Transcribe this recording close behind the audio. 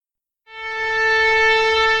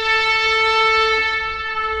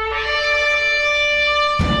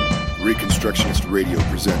Reconstructionist Radio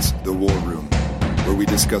presents The War Room, where we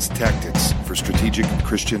discuss tactics for strategic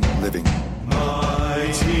Christian living.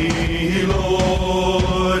 Mighty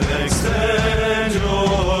Lord, extend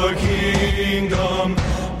your kingdom,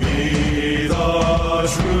 be the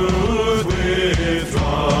truth with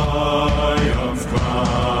triumph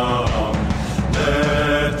crowned.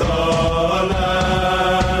 Let the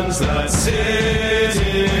lands that sit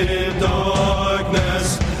in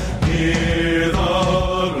darkness hear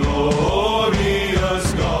the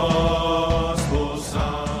glorious gospel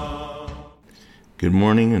sound. Good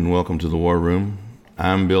morning and welcome to the War Room.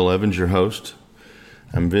 I'm Bill Evans, your host.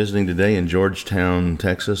 I'm visiting today in Georgetown,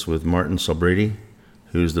 Texas with Martin Salbrady,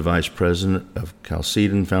 who's the Vice President of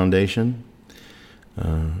Chalcedon Foundation.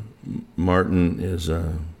 Martin is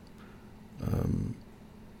a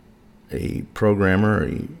programmer,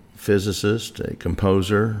 a physicist, a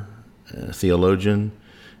composer, a theologian,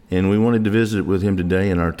 and we wanted to visit with him today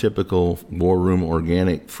in our typical War Room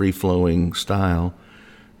organic, free-flowing style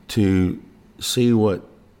to see what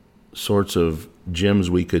sorts of gems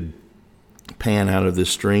we could pan out of this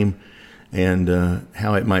stream and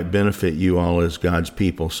how it might benefit you all as God's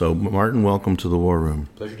people. So, Martin, welcome to the War Room.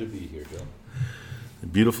 Pleasure to be here, Bill.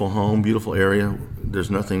 Beautiful home, beautiful area. There's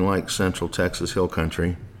nothing like Central Texas Hill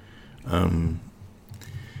Country.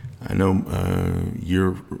 I know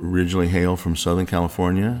you're originally hail from Southern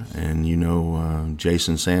California, and you know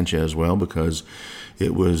Jason Sanchez well because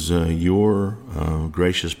it was your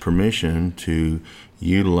gracious permission to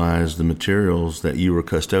utilize the materials that you were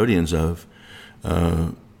custodians of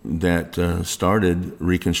that started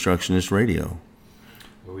Reconstructionist Radio.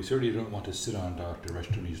 Well, we certainly don't want to sit on Dr.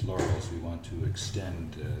 Rushton's laurels. We want to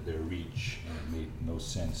extend their reach, and it made no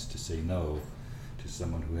sense to say no to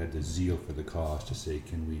someone who had the zeal for the cause to say,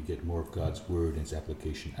 can we get more of God's word and its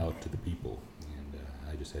application out to the people? And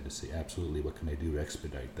I just had to say, absolutely, what can I do to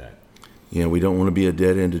expedite that? Yeah, we don't want to be a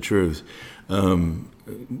dead end of truth.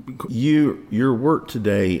 Your work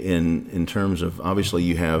today in terms of, obviously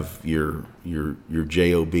you have your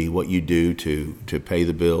job, what you do to pay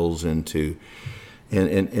the bills and to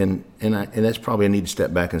and that's probably, I need to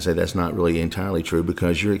step back and say that's not really entirely true,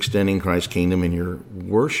 because you're extending Christ's kingdom and you're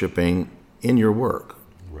worshiping in your work.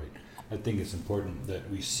 Right. I think it's important that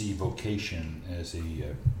we see vocation as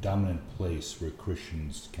a dominant place where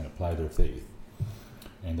Christians can apply their faith,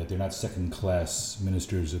 and that they're not second-class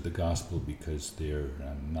ministers of the gospel because they're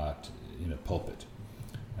not in a pulpit.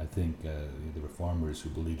 I think the reformers who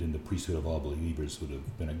believed in the priesthood of all believers would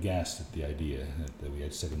have been aghast at the idea that we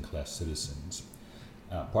had second-class citizens.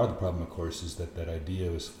 Part of the problem, of course, is that that idea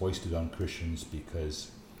was foisted on Christians because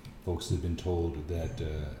folks have been told that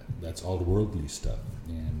that's all worldly stuff,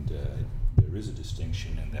 and there is a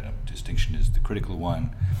distinction, and that distinction is the critical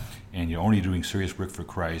one, and you're only doing serious work for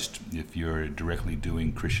Christ if you're directly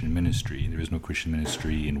doing Christian ministry. There is no Christian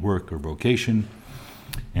ministry in work or vocation,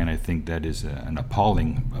 and I think that is an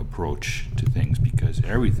appalling approach to things, because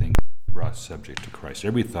everything is brought subject to Christ,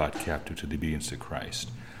 every thought captive to the obedience of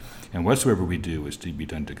Christ. And whatsoever we do is to be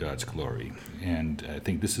done to God's glory. And I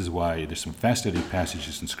think this is why there's some fascinating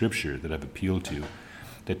passages in Scripture that I've appealed to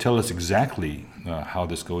that tell us exactly how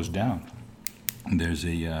this goes down. And there's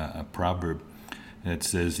a proverb that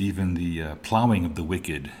says, even the plowing of the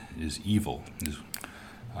wicked is evil.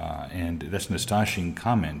 And that's an astonishing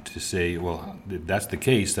comment to say, well, if that's the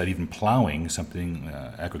case, that even plowing, something,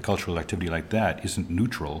 agricultural activity like that, isn't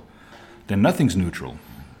neutral, then nothing's neutral.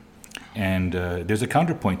 And there's a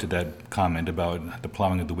counterpoint to that comment about the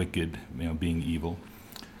plowing of the wicked, being evil.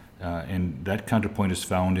 And that counterpoint is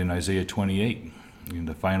found in Isaiah 28. In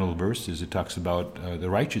the final verses, it talks about the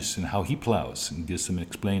righteous and how he plows, and gives some the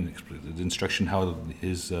instruction how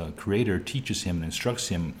his Creator teaches him and instructs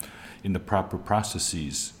him in the proper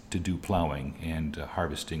processes to do plowing and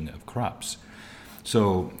harvesting of crops.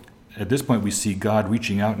 So at this point, we see God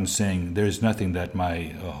reaching out and saying, there's nothing that my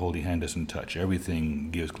holy hand doesn't touch.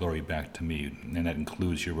 Everything gives glory back to me, and that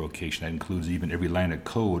includes your vocation. That includes even every line of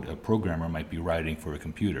code a programmer might be writing for a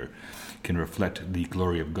computer can reflect the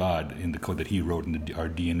glory of God in the code that he wrote in our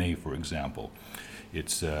DNA, for example.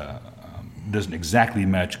 It doesn't exactly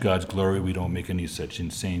match God's glory. We don't make any such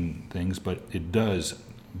insane things, but it does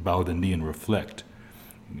bow the knee and reflect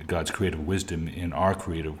God's creative wisdom in our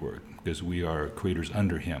creative work, because we are creators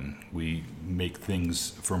under him. We make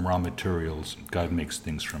things from raw materials. God makes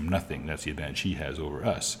things from nothing. That's the advantage he has over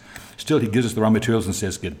us. Still, he gives us the raw materials and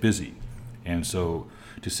says, get busy. And so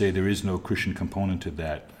to say there is no Christian component to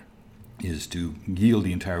that is to yield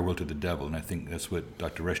the entire world to the devil. And I think that's what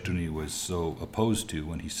Dr. Rushton was so opposed to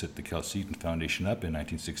when he set the Chalcedon Foundation up in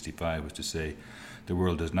 1965, was to say the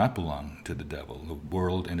world does not belong to the devil. The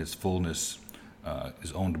world and its fullness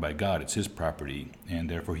is owned by God. It's his property, and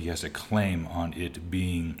therefore he has a claim on it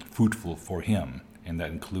being fruitful for him, and that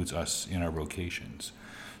includes us in our vocations.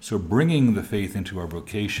 So bringing the faith into our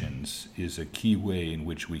vocations is a key way in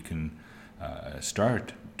which we can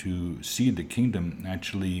start to see the kingdom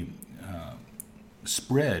actually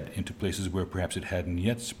spread into places where perhaps it hadn't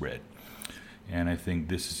yet spread. And I think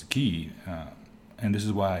this is key. And this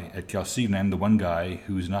is why at Chalcedon I'm the one guy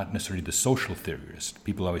who's not necessarily the social theorist.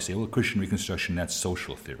 People always say, well, Christian Reconstruction, that's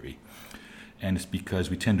social theory. And it's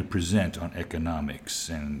because we tend to present on economics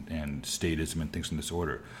and statism and things in this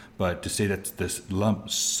order. But to say that this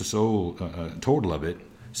total of it,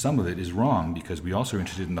 some of it is wrong, because we also are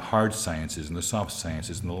interested in the hard sciences and the soft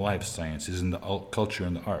sciences and the life sciences and the culture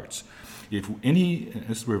and the arts. If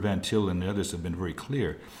this is where Van Til and the others have been very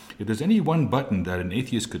clear, if there's any one button that an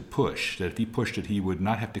atheist could push, that if he pushed it, he would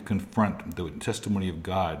not have to confront the testimony of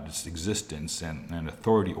God's existence and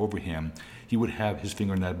authority over him, he would have his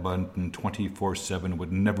finger on that button 24/7,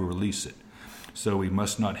 would never release it. So we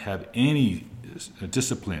must not have any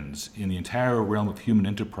disciplines in the entire realm of human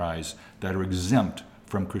enterprise that are exempt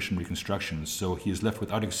from Christian Reconstruction. So he is left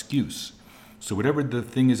without excuse. So whatever the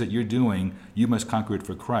thing is that you're doing, you must conquer it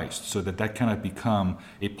for Christ, so that cannot become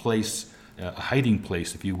a place, a hiding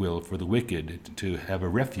place, if you will, for the wicked to have a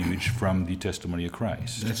refuge from the testimony of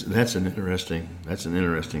Christ. That's an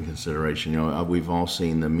interesting consideration. We've all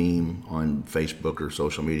seen the meme on Facebook or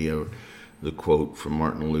social media, the quote from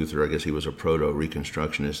Martin Luther. I guess he was a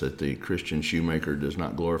proto-Reconstructionist, that the Christian shoemaker does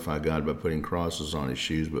not glorify God by putting crosses on his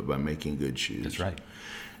shoes, but by making good shoes. That's right.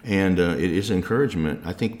 And it is encouragement.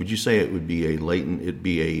 I think, would you say it would be a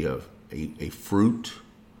fruit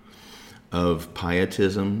of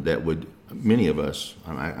pietism that would, many of us,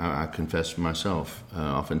 I confess myself,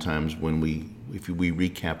 oftentimes if we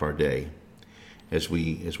recap our day, as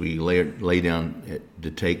we lay down to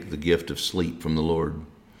take the gift of sleep from the Lord,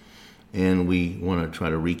 and we want to try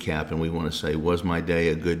to recap, and we want to say, was my day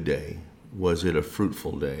a good day? Was it a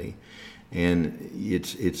fruitful day? And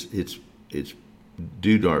it's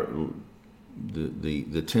due to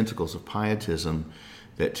the tentacles of pietism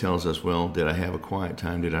that tells us, well, did I have a quiet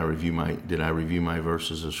time? Did I review my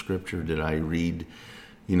verses of Scripture? Did I read,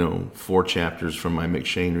 4 chapters from my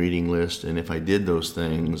McShane reading list? And if I did those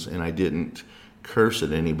things, and I didn't curse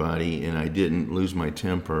at anybody, and I didn't lose my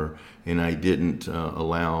temper, and I didn't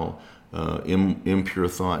allow impure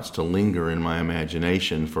thoughts to linger in my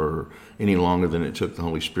imagination for any longer than it took the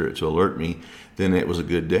Holy Spirit to alert me, then it was a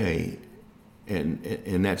good day.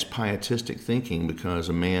 And that's pietistic thinking, because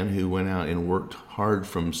a man who went out and worked hard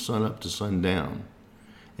from sun up to sundown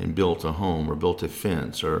and built a home or built a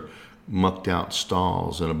fence or mucked out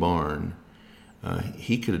stalls in a barn,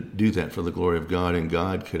 he could do that for the glory of God, and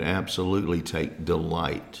God could absolutely take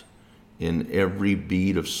delight in every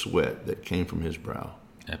bead of sweat that came from his brow.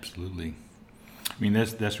 Absolutely. I mean,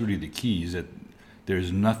 that's really the key, is that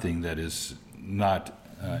there's nothing that is not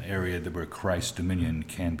area where Christ's dominion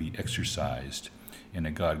can be exercised in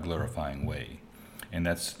a God-glorifying way. And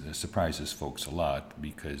that surprises folks a lot,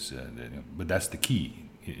 because, but that's the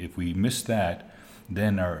key. If we miss that,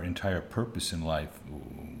 then our entire purpose in life,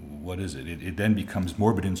 what is it? It then becomes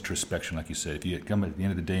morbid introspection, like you said. If you come at the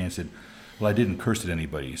end of the day and said, well, I didn't curse at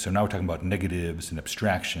anybody, so now we're talking about negatives and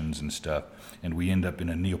abstractions and stuff, and we end up in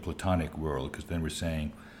a Neoplatonic world, because then we're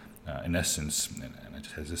saying, in essence, and I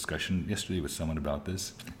just had a discussion yesterday with someone about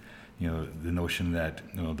this, the notion that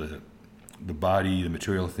the body, the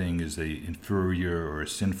material thing, is the inferior or a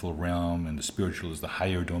sinful realm, and the spiritual is the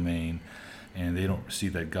higher domain, and they don't see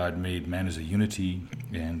that God made man as a unity,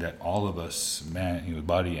 and that all of us, man,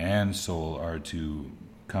 body and soul, are to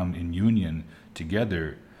come in union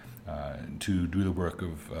together to do the work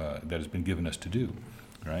of that has been given us to do,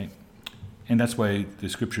 right? And that's why the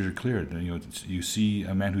Scriptures are clear. You see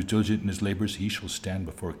a man who's diligent in his labors, he shall stand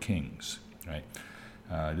before kings, right?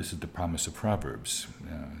 This is the promise of Proverbs,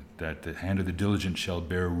 that the hand of the diligent shall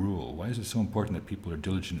bear rule. Why is it so important that people are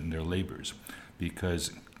diligent in their labors?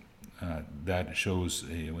 Because that shows,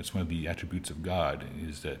 it's one of the attributes of God,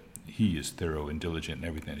 is that he is thorough and diligent in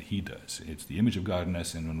everything that he does. It's the image of God in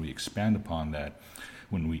us, and when we expand upon that,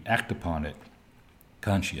 when we act upon it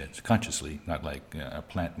consciously, not like a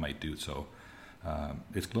plant might do so,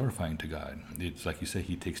 it's glorifying to God. It's like you say,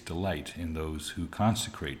 he takes delight in those who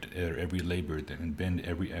consecrate their every labor and bend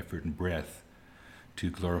every effort and breath to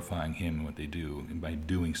glorifying him in what they do, and by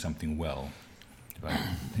doing something well.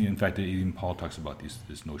 In fact, even Paul talks about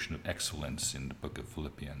this notion of excellence in the book of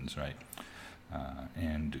Philippians, right?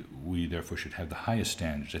 And we therefore should have the highest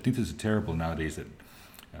standards. I think this is terrible nowadays that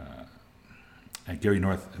Gary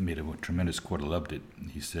North made a tremendous quote. I loved it.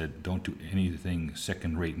 He said, "Don't do anything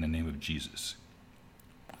second-rate in the name of Jesus."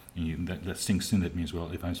 And that sinks in. That means,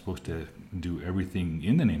 well, if I'm supposed to do everything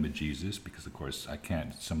in the name of Jesus, because of course I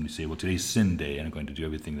can't. Somebody say, well, today's sin day, and I'm going to do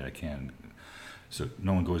everything that I can. So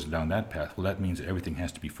no one goes down that path. Well, that means everything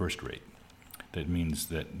has to be first rate. That means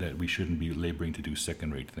that we shouldn't be laboring to do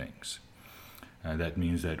second-rate things. That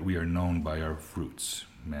means that we are known by our fruits.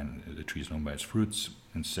 Man, the tree is known by its fruits,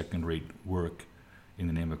 and second-rate work in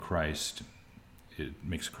the name of Christ, it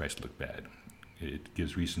makes Christ look bad. It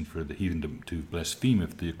gives reason for the heathen to blaspheme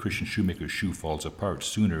if the Christian shoemaker's shoe falls apart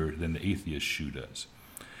sooner than the atheist's shoe does.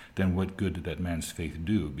 Then what good did that man's faith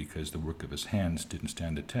do, because the work of his hands didn't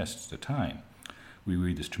stand the test of time? We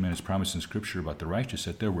read this tremendous promise in Scripture about the righteous,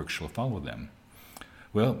 that their works shall follow them.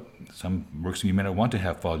 Well, some works you may not want to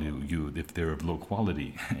have follow you if they're of low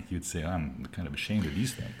quality. You'd say, I'm kind of ashamed of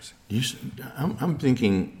these things. I'm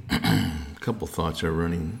thinking, a couple thoughts are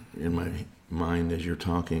running in my mind as you're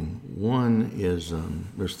talking. One is,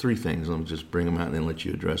 there's three things. Let me just bring them out and then let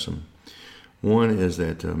you address them. One is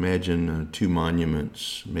that imagine two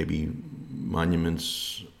monuments, maybe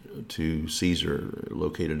monuments to Caesar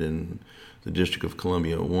located in the District of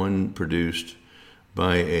Columbia, one produced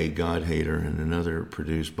by a God hater and another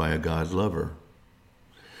produced by a God lover.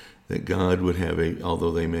 That God would have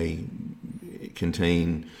although they may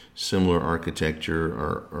contain similar architecture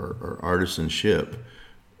or artisanship,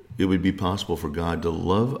 it would be possible for God to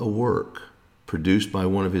love a work produced by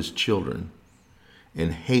one of his children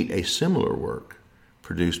and hate a similar work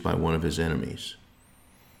produced by one of his enemies.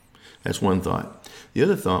 That's one thought. The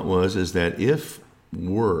other thought is that if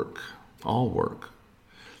all work,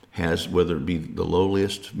 has, whether it be the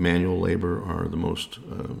lowliest manual labor or the most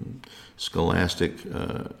scholastic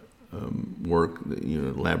work,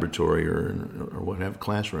 laboratory or what have,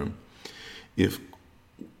 classroom, if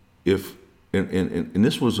and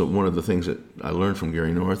this was one of the things that I learned from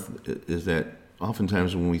Gary North, is that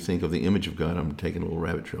oftentimes when we think of the image of God, I'm taking a little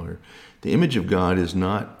rabbit trail here, the image of God is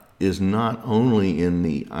not only in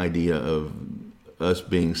the idea of us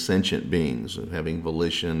being sentient beings, of having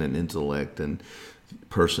volition and intellect and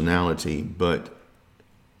personality, but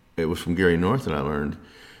it was from Gary North that I learned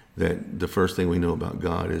that the first thing we know about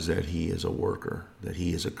God is that he is a worker, that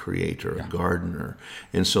he is a creator, a gardener.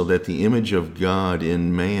 And so that the image of God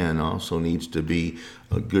in man also needs to be,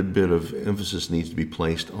 a good bit of emphasis needs to be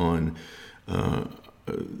placed on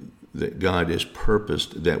that God is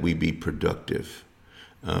purposed that we be productive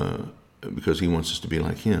because he wants us to be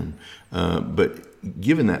like him. But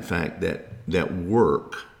given that fact that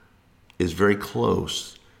work is very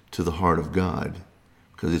close to the heart of God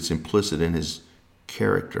because it's implicit in his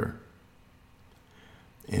character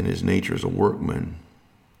and his nature as a workman,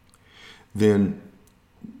 then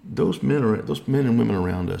those men and women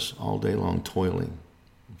around us all day long toiling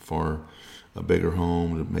for a bigger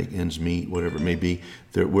home, to make ends meet, whatever it may be,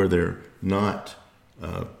 where they're not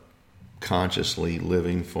consciously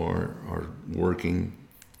living for or working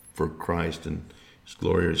for Christ and his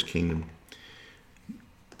glory or his kingdom.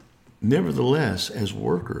 Nevertheless, as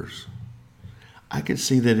workers, I could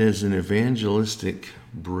see that as an evangelistic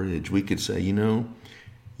bridge. We could say,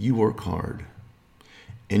 you work hard,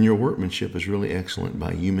 and your workmanship is really excellent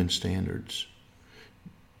by human standards.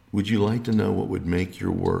 Would you like to know what would make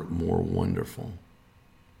your work more wonderful?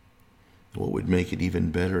 What would make it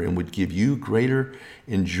even better and would give you greater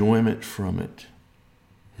enjoyment from it?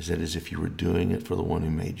 Is that as if you were doing it for the one who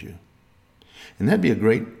made you? And that'd be a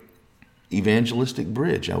great evangelistic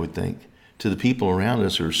bridge, I would think, to the people around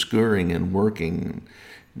us who are scurrying and working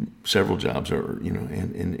several jobs, or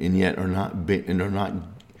and yet are not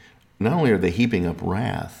only are they heaping up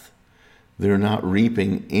wrath, they're not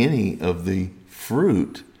reaping any of the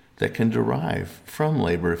fruit that can derive from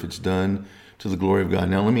labor if it's done to the glory of God.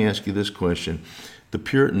 Now, let me ask you this question: the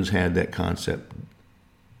Puritans had that concept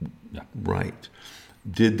right.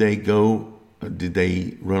 Did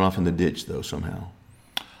they run off in the ditch though somehow?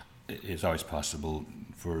 It's always possible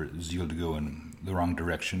for zeal to go in the wrong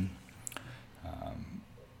direction.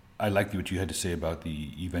 I like what you had to say about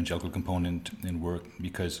the evangelical component in work,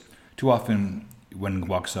 because too often when one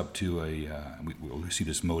walks up to we see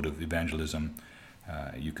this mode of evangelism,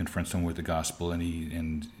 you confront someone with the gospel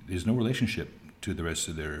and there's no relationship to the rest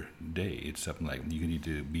of their day. It's something like you need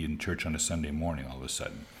to be in church on a Sunday morning all of a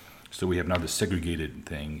sudden. So we have now this segregated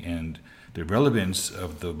thing, and the relevance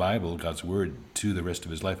of the Bible, God's word, to the rest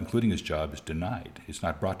of his life, including his job, is denied. It's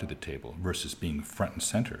not brought to the table versus being front and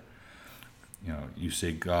center. You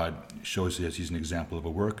say God shows us he's an example of a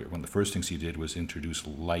worker. One of the first things he did was introduce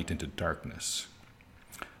light into darkness,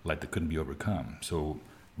 light that couldn't be overcome. So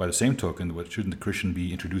by the same token, shouldn't the Christian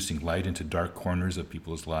be introducing light into dark corners of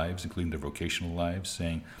people's lives, including their vocational lives,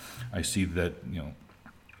 saying, I see that,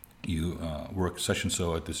 you work such and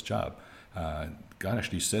so at this job. God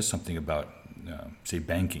actually says something about, say,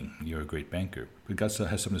 banking. You're a great banker. But God still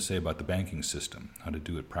has something to say about the banking system, how to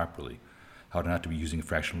do it properly, how not to be using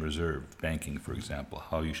fractional reserve banking, for example,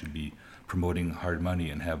 how you should be promoting hard money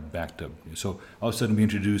and have backed up. So all of a sudden we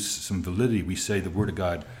introduce some validity. We say the Word of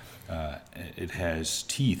God, it has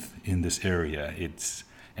teeth in this area.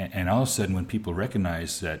 And all of a sudden when people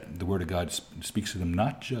recognize that the Word of God speaks to them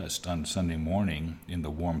not just on Sunday morning in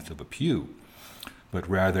the warmth of a pew, but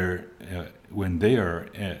rather when they are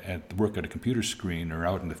at work at a computer screen or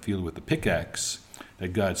out in the field with a pickaxe,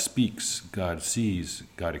 that God speaks, God sees,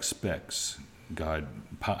 God expects, God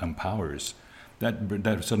empowers.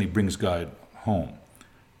 That suddenly brings God home.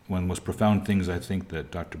 One of the most profound things I think that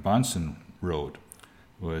Dr. Bahnsen wrote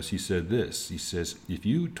was he said this. He says, if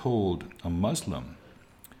you told a Muslim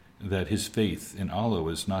that his faith in Allah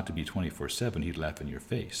was not to be 24/7, he'd laugh in your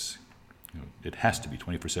face. It has to be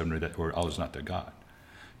 24/7 or Allah's not their God.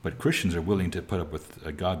 But Christians are willing to put up with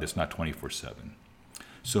a God that's not 24/7.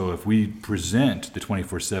 So if we present the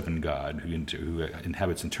 24/7 God who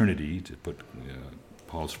inhabits eternity, to put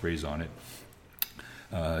Paul's phrase on it,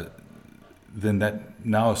 then that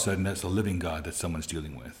now all of a sudden that's a living God that someone's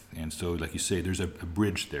dealing with. And so, like you say, there's a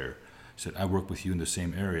bridge there. He said, I work with you in the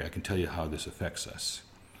same area. I can tell you how this affects us.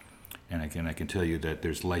 And I can tell you that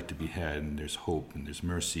there's light to be had, and there's hope, and there's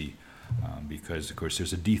mercy, because, of course,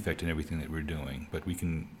 there's a defect in everything that we're doing, but we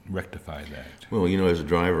can rectify that. Well, as a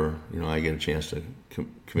driver, I get a chance to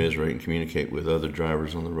commiserate and communicate with other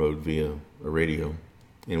drivers on the road via a radio,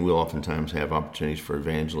 and we'll oftentimes have opportunities for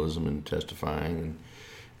evangelism and testifying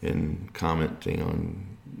and commenting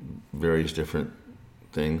on various different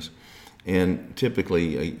things. And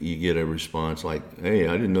typically you get a response like, hey,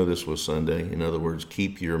 I didn't know this was Sunday. In other words,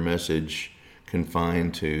 keep your message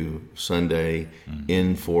confined to Sunday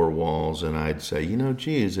in four walls. And I'd say,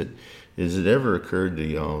 gee, has it ever occurred to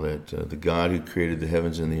y'all that the God who created the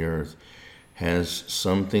heavens and the earth has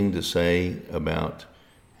something to say about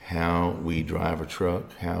how we drive a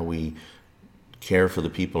truck, how we care for the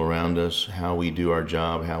people around us, how we do our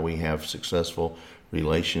job, how we have successful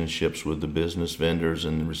relationships with the business vendors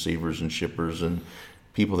and receivers and shippers and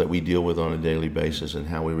people that we deal with on a daily basis, and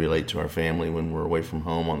how we relate to our family when we're away from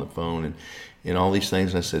home on the phone and all these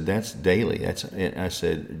things. I said, that's daily. I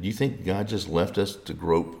said, do you think God just left us to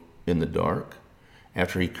grope in the dark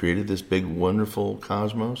after he created this big, wonderful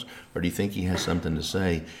cosmos? Or do you think he has something to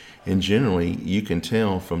say? And generally, you can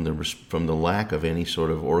tell from the lack of any sort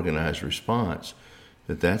of organized response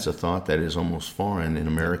that that's a thought that is almost foreign in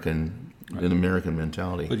American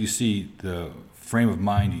mentality. But you see the frame of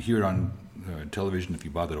mind, you hear it on television if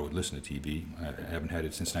you bother to listen to TV. I haven't had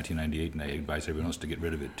it since 1998, and I advise everyone else to get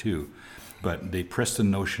rid of it too. But they press the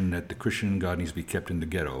notion that the Christian God needs to be kept in the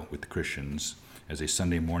ghetto with the Christians as a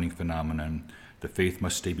Sunday morning phenomenon. The faith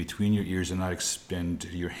must stay between your ears and not extend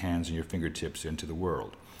your hands and your fingertips into the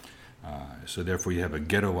world. So therefore you have a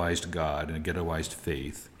ghettoized God and a ghettoized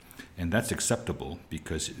faith. And that's acceptable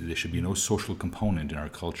because there should be no social component in our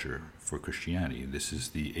culture for Christianity. This is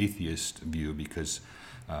the atheist view because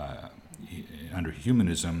under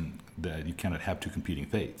humanism, that you cannot have two competing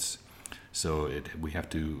faiths. So we have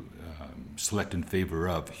to select in favor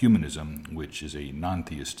of humanism, which is a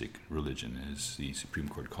non-theistic religion, as the Supreme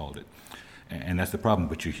Court called it. And that's the problem.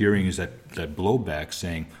 What you're hearing is that blowback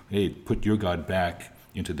saying, hey, put your God back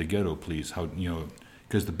into the ghetto, please.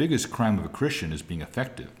 Because the biggest crime of a Christian is being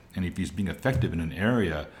effective. And if he's being effective in an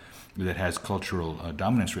area that has cultural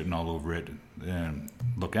dominance written all over it, then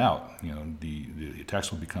look out. The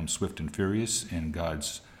attacks will become swift and furious, and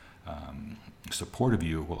God's support of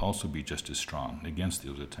you will also be just as strong against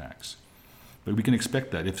those attacks. But we can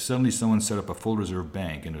expect that. If suddenly someone set up a full reserve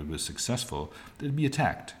bank and it was successful, it'd be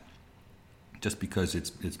attacked just because it's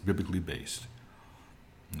biblically based.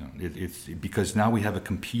 It's because now we have a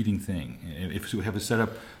competing thing. If we have a set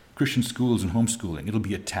up Christian schools and homeschooling, it'll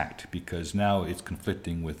be attacked because now it's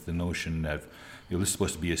conflicting with the notion that this is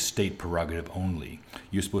supposed to be a state prerogative only.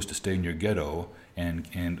 You're supposed to stay in your ghetto and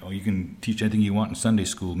you can teach anything you want in Sunday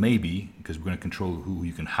school, maybe, because we're going to control who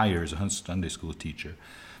you can hire as a Sunday school teacher.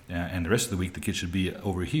 And the rest of the week, the kids should be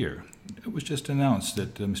over here. It was just announced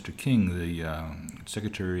that Mr. King, the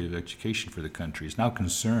Secretary of Education for the country, is now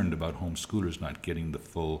concerned about homeschoolers not getting the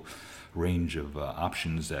full range of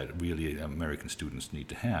options that really American students need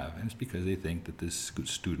to have. And it's because they think that these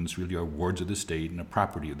students really are wards of the state and a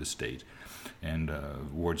property of the state and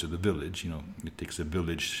wards of the village. It takes a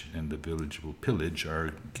village, and the village will pillage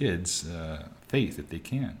our kids' faith if they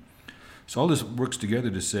can. So all this works together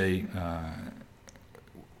to say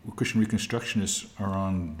Christian Reconstructionists are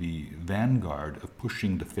on the vanguard of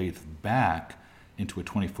pushing the faith back into a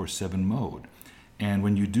 24/7 mode. And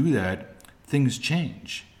when you do that, things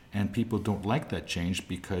change. And people don't like that change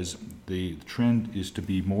because the trend is to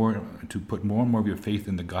put more and more of your faith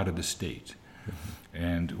in the God of the state.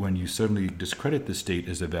 And when you suddenly discredit the state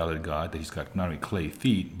as a valid God, that he's got not only clay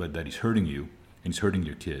feet, but that he's hurting you, and he's hurting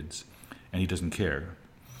your kids, and he doesn't care,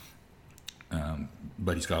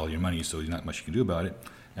 but he's got all your money, so there's not much you can do about it.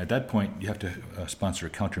 At that point, you have to sponsor a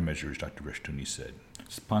countermeasure, as Dr. Rushdoony said.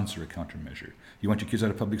 Sponsor a countermeasure. You want your kids out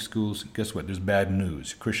of public schools? Guess what? There's bad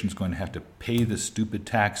news. Christian's going to have to pay the stupid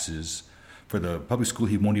taxes for the public school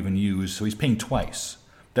he won't even use, so he's paying twice.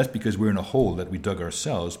 That's because we're in a hole that we dug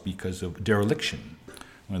ourselves because of dereliction.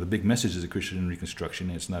 One of the big messages of Christian Reconstruction,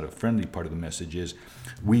 and it's not a friendly part of the message, is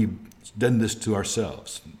we've done this to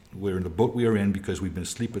ourselves. We're in the boat we are in because we've been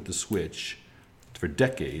asleep at the switch for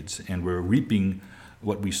decades, and we're reaping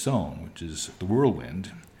what we sown, which is the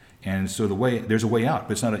whirlwind. And so there's a way out,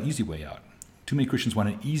 but it's not an easy way out. Too many Christians want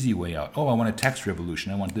an easy way out. Oh, I want a tax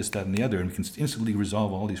revolution. I want this, that, and the other. And we can instantly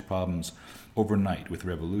resolve all these problems overnight with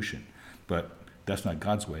revolution. But that's not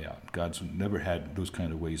God's way out. God's never had those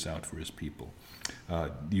kind of ways out for his people.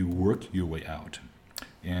 You work your way out.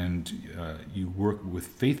 And you work with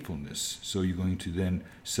faithfulness. So you're going to then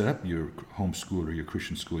set up your home school or your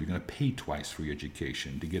Christian school. You're going to pay twice for your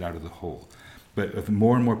education to get out of the hole. But if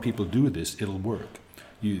more and more people do this, it'll work.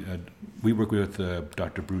 We work with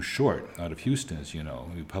Dr. Bruce Short out of Houston, as you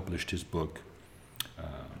know. He published his book,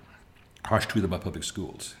 Harsh Truth About Public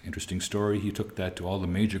Schools. Interesting story. He took that to all the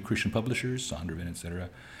major Christian publishers, Zondervan,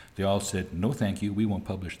 etc. They all said, no thank you, we won't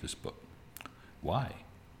publish this book. Why?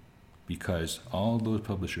 Because all those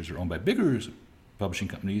publishers are owned by bigger publishing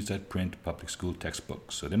companies that print public school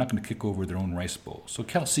textbooks. So they're not going to kick over their own rice bowl. So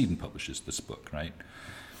Chalcedon publishes this book, right?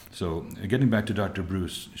 So getting back to Dr.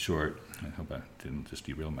 Bruce Short, I hope I didn't just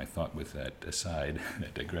derail my thought with that aside,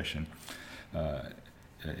 that digression.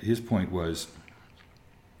 His point was,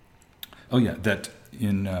 that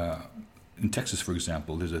in Texas, for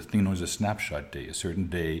example, there's a thing known as a snapshot day, a certain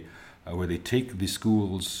day where they take the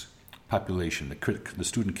school's population, the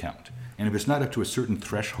student count, and if it's not up to a certain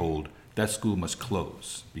threshold, that school must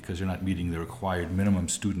close because they're not meeting the required minimum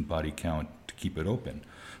student body count to keep it open.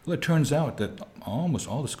 Well, it turns out that almost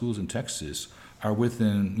all the schools in Texas are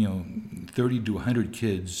within, 30 to 100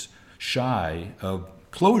 kids shy of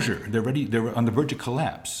closure. They're on the verge of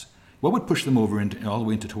collapse. What would push them over all the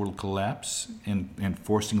way into total collapse and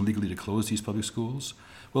forcing legally to close these public schools?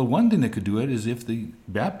 Well, one thing that could do it is if the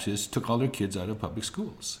Baptists took all their kids out of public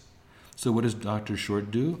schools. So what does Dr.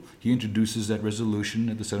 Short do? He introduces that resolution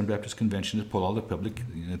at the Southern Baptist Convention to pull all the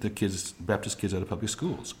Baptist kids out of public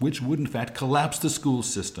schools, which would in fact collapse the school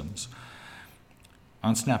systems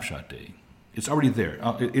on Snapshot Day. It's already there.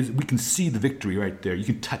 We can see the victory right there. You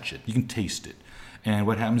can touch it. You can taste it. And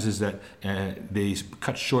what happens is that they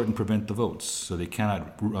cut short and prevent the votes. So they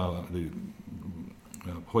cannot, the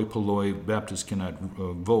hoi polloi Baptists cannot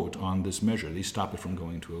vote on this measure. They stop it from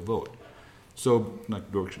going to a vote. So,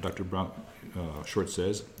 like Dr. Short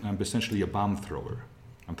says, I'm essentially a bomb thrower.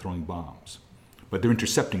 I'm throwing bombs. But they're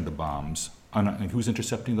intercepting the bombs. And who's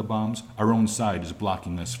intercepting the bombs? Our own side is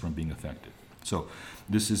blocking us from being effective. So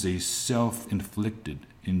this is a self-inflicted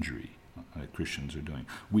injury that Christians are doing.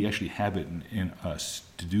 We actually have it in us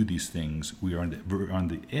to do these things. We are on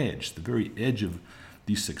the edge, the very edge of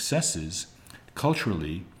these successes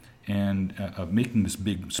culturally and of making this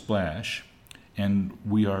big splash. And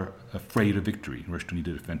we are afraid of victory. Rushdoony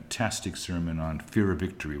did a fantastic sermon on fear of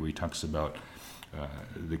victory, where he talks about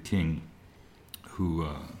the king who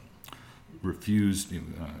refused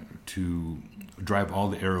to drive all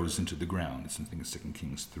the arrows into the ground. It's something in 2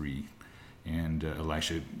 Kings 3. And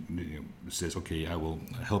Elisha says, okay, I will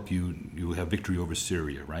help you. You will have victory over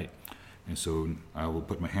Syria, right? And so I will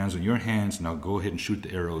put my hands on your hands, and I'll go ahead and shoot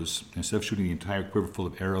the arrows. Instead of shooting the entire quiver full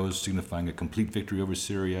of arrows, signifying a complete victory over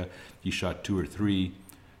Syria, he shot 2 or 3,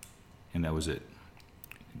 and that was it.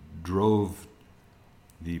 Drove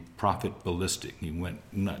the prophet ballistic. He went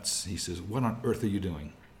nuts. He says, what on earth are you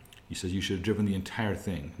doing? He says, you should have driven the entire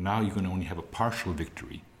thing. Now you can only have a partial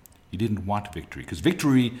victory. He didn't want victory, because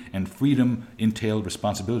victory and freedom entail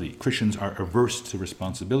responsibility. Christians are averse to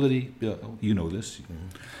responsibility. You know this. Mm-hmm.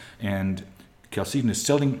 And Chalcedon is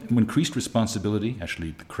selling increased responsibility,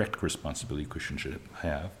 actually the correct responsibility Christians should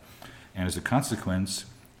have. And as a consequence,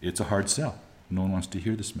 it's a hard sell. No one wants to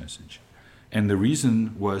hear this message. And the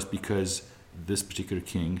reason was because this particular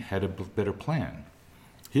king had a better plan.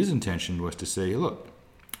 His intention was to say, look,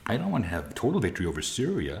 I don't want to have total victory over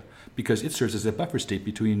Syria because it serves as a buffer state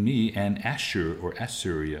between me and Ashur or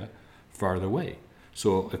Assyria farther away.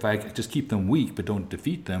 So if I just keep them weak but don't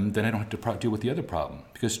defeat them, then I don't have to deal with the other problem.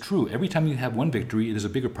 Because true, every time you have one victory, there's a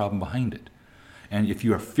bigger problem behind it. And if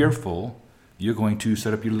you are fearful, you're going to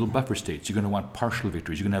set up your little buffer states. You're going to want partial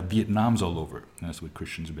victories. You're going to have Vietnams all over. And that's what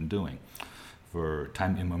Christians have been doing for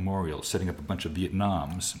time immemorial, setting up a bunch of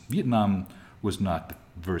Vietnams. Vietnam was not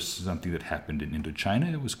something that happened in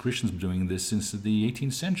Indochina. It was Christians doing this since the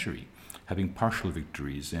 18th century, having partial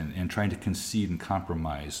victories and trying to concede and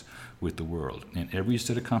compromise with the world. And every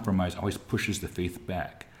set of compromise always pushes the faith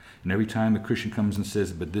back. And every time a Christian comes and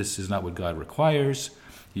says, but this is not what God requires,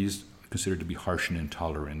 he's considered to be harsh and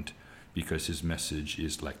intolerant because his message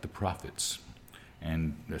is like the prophets.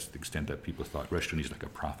 And that's the extent that people thought Rushdoony is like a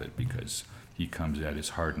prophet because he comes at us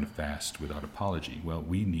hard and fast without apology. Well,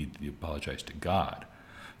 we need to apologize to God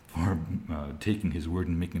for taking his word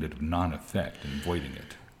and making it of non-effect and voiding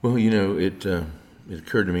it. Well, it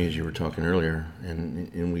occurred to me as you were talking earlier,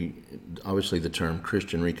 and we obviously the term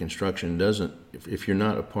Christian Reconstruction doesn't, if you're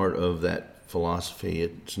not a part of that philosophy,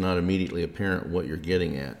 it's not immediately apparent what you're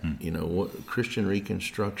getting at. What Christian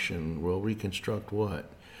Reconstruction will reconstruct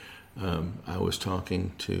what? I was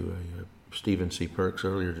talking to Stephen C. Perks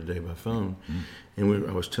earlier today by phone, and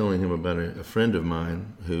I was telling him about a friend of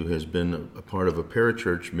mine who has been a part of a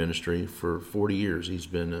parachurch ministry for 40 years. He's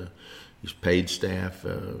paid staff,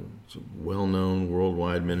 it's a well-known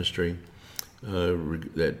worldwide ministry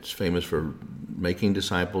that's famous for making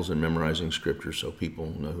disciples and memorizing scripture so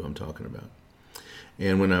people know who I'm talking about.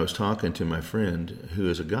 And when I was talking to my friend, who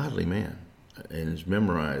is a godly man and has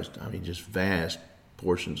memorized, just vast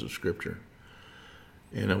portions of scripture,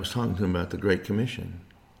 and I was talking to him about the Great Commission,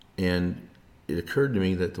 and it occurred to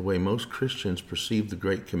me that the way most Christians perceive the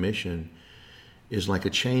Great Commission is like a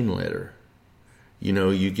chain letter. You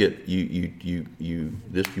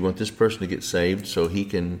want this person to get saved so he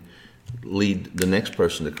can lead the next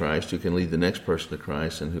person to Christ, who can lead the next person to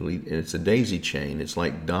Christ, and it's a daisy chain. It's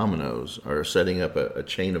like dominoes, or setting up a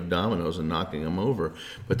chain of dominoes and knocking them over.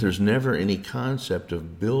 But there's never any concept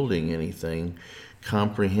of building anything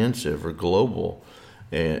comprehensive or global,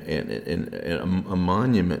 and a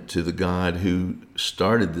monument to the God who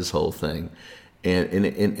started this whole thing.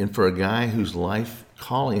 And for a guy whose life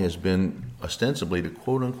calling has been ostensibly to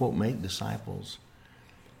quote unquote make disciples,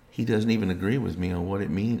 he doesn't even agree with me on what it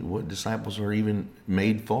means, what disciples are even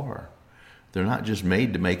made for. They're not just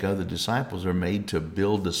made to make other disciples, they're made to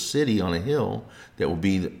build a city on a hill that will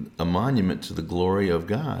be a monument to the glory of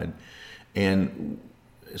God. And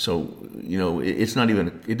so,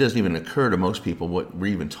 it doesn't even occur to most people what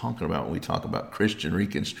we're even talking about when we talk about Christian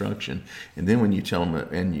Reconstruction. And then when you tell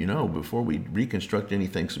them, before we reconstruct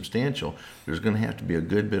anything substantial, there's going to have to be a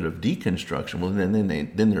good bit of deconstruction. Well, then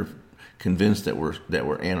they're convinced that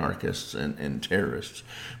we're anarchists and terrorists.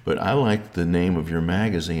 But I like the name of your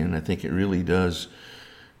magazine, and I think it really does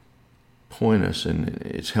point us, and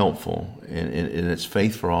it's helpful, and it's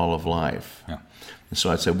Faith for All of Life. Yeah. And so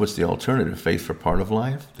I said, what's the alternative? Faith for part of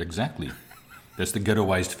life? Exactly. That's the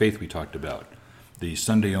ghettoized faith we talked about. The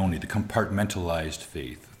Sunday only, the compartmentalized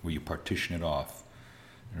faith, where you partition it off.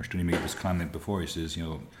 Rushdoony made this comment before. He says,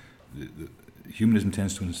 humanism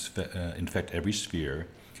tends to infect every sphere,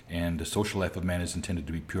 and the social life of man is intended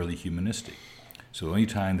to be purely humanistic. So the only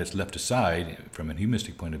time that's left aside, from a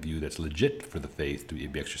humanistic point of view, that's legit for the faith to be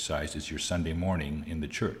exercised is your Sunday morning in the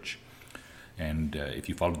church. And if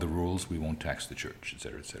you follow the rules, we won't tax the church, et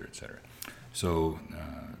cetera, et cetera, et cetera. So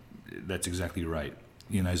that's exactly right.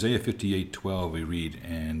 In Isaiah 58:12, we read,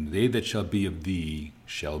 "And they that shall be of thee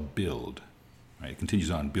shall build." Right? It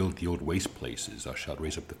continues on, "Build the old waste places. Thou shalt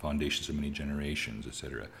raise up the foundations of many generations," et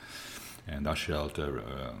cetera. And thou shalt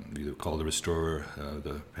either call the restorer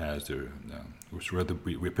the paths, repair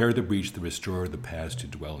the breach, the restorer the paths to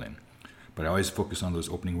dwell in. But I always focus on those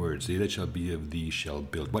opening words. They that shall be of thee shall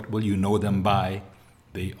build. What will you know them by?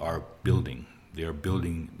 They are building. They are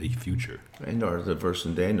building the future. And the verse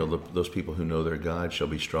in Daniel, those people who know their God shall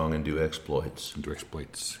be strong and do exploits.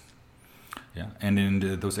 Yeah, and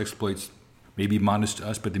in those exploits may be modest to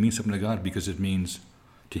us, but they mean something to God, because it means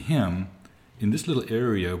to him, in this little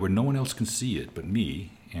area where no one else can see it but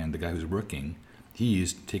me and the guy who's working, he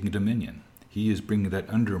is taking dominion. He is bringing that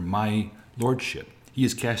under my lordship. He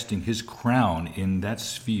is casting his crown in that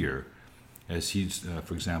sphere as he's,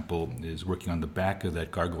 for example, is working on the back of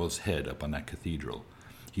that gargoyle's head up on that cathedral.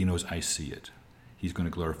 He knows I see it. He's going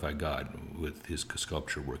to glorify God with his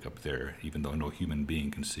sculpture work up there, even though no human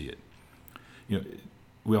being can see it.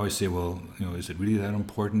 We always say, well, is it really that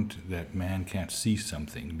important that man can't see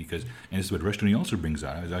something? Because, and this is what Rushdoony also brings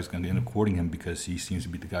out. I was going to end up quoting him because he seems to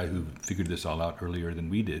be the guy who figured this all out earlier than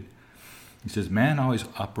we did. He says, man always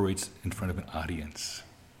operates in front of an audience.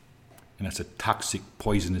 And that's a toxic,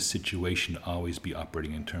 poisonous situation to always be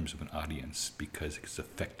operating in terms of an audience because it's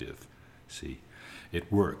effective. See,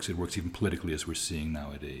 it works. It works even politically, as we're seeing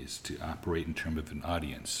nowadays, to operate in terms of an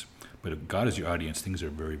audience. But if God is your audience, things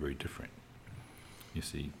are very, very different. You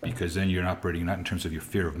see, because then you're operating not in terms of your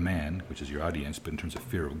fear of man, which is your audience, but in terms of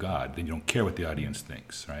fear of God. Then you don't care what the audience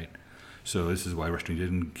thinks, right? So this is why Rushdoony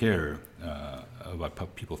didn't care about how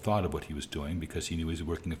people thought of what he was doing, because he knew he was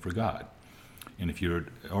working for God. And if you're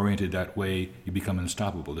oriented that way, you become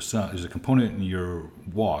unstoppable. There's a component in your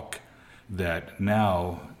walk that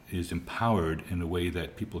now is empowered in a way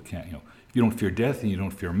that people can't. If you don't fear death and you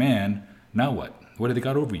don't fear man, now what? What have they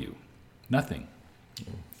got over you? Nothing.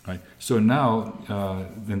 Right? So now,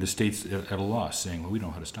 then the state's at a loss, saying, well, we don't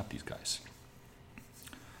know how to stop these guys.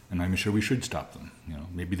 And I'm sure we should stop them.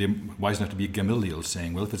 Maybe they're wise enough to be Gamaliel,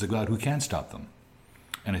 saying, well, if it's a God, who can stop them?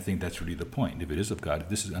 And I think that's really the point. If it is of God,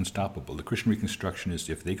 this is unstoppable. The Christian Reconstructionists,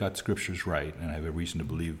 if they got scriptures right, and I have a reason to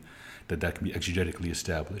believe that can be exegetically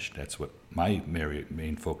established, that's what my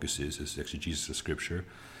main focus is exegesis of Scripture,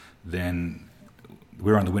 then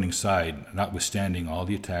we're on the winning side, notwithstanding all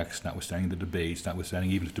the attacks, notwithstanding the debates,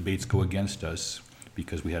 notwithstanding even if debates go against us,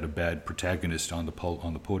 because we had a bad protagonist on the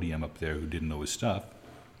podium up there who didn't know his stuff.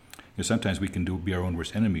 Sometimes we can be our own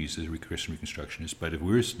worst enemies as Christian Reconstructionists, but if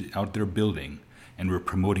we're out there building and we're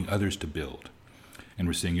promoting others to build, and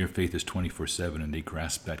we're saying your faith is 24/7, and they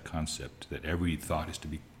grasp that concept, that every thought is to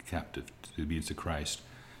be captive, to be to Christ,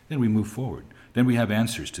 then we move forward. Then we have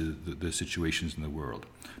answers to the situations in the world.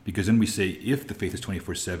 Because then we say, if the faith is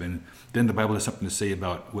 24/7, then the Bible has something to say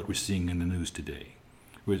about what we're seeing in the news today.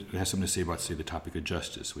 It has something to say about, say, the topic of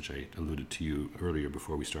justice, which I alluded to you earlier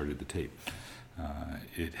before we started the tape.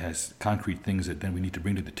 It has concrete things that then we need to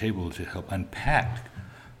bring to the table to help unpack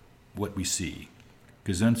what we see.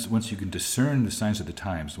 Because then once you can discern the signs of the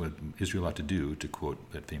times, what Israel ought to do, to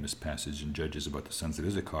quote that famous passage in Judges about the sons of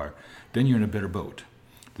Issachar, then you're in a better boat.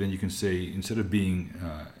 Then you can say, instead of being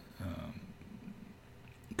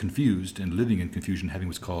confused and living in confusion, having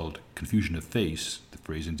what's called confusion of face, the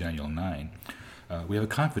phrase in Daniel 9, we have a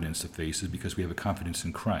confidence of faces because we have a confidence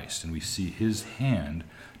in Christ, and we see his hand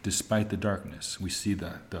despite the darkness. We see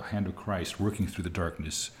the hand of Christ working through the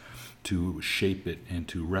darkness to shape it and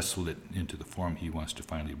to wrestle it into the form he wants to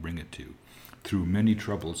finally bring it to. Through many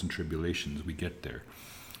troubles and tribulations, we get there.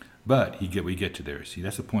 But we get to there. See,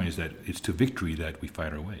 that's the point, is that it's to victory that we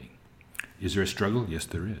fight our way. Is there a struggle? Yes,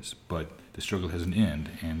 there is. But the struggle has an end,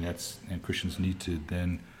 and Christians need to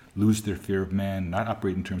then lose their fear of man, not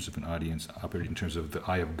operate in terms of an audience, operate in terms of the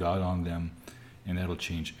eye of God on them, and that'll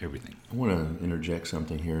change everything. I want to interject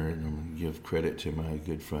something here and give credit to my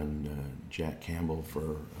good friend Jack Campbell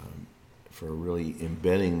for really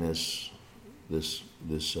embedding this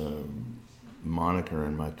moniker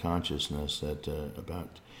in my consciousness, that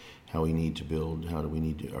about how we need to build,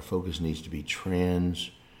 our focus needs to be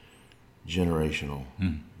trans-generational,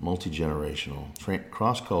 multi-generational,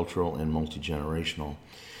 cross-cultural and multi-generational.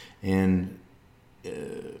 And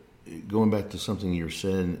going back to something you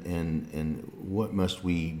said, and what must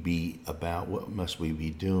we be about, what must we be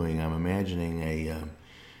doing, I'm imagining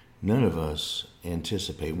none of us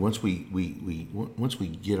anticipate, once we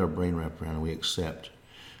get our brain wrapped around and we accept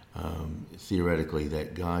theoretically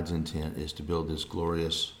that God's intent is to build this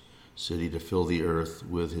glorious city, to fill the earth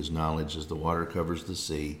with his knowledge as the water covers the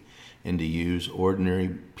sea, and to use ordinary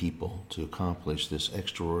people to accomplish this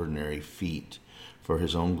extraordinary feat for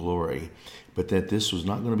his own glory, but that this was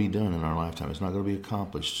not going to be done in our lifetime. It's not going to be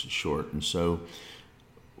accomplished short. And so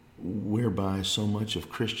whereby so much of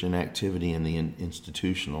Christian activity in the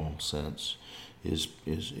institutional sense is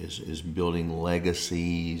building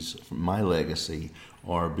legacies, my legacy,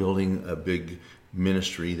 or building a big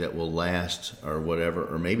ministry that will last, or whatever.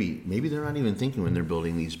 Or maybe they're not even thinking, when they're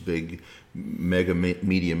building these big mega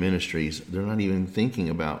media ministries, they're not even thinking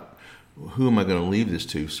about, who am I going to leave this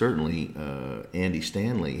to? Certainly Andy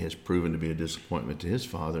Stanley has proven to be a disappointment to his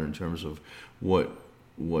father in terms of what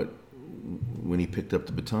when he picked up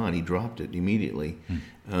the baton, he dropped it immediately.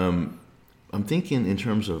 I'm thinking in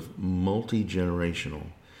terms of multi-generational,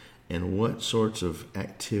 and what sorts of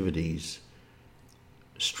activities,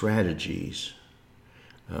 strategies,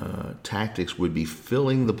 tactics would be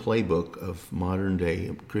filling the playbook of modern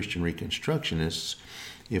day Christian Reconstructionists,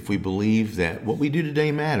 if we believe that what we do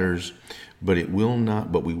today matters, but we will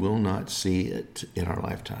not see it in our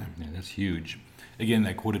lifetime. Yeah, that's huge. Again,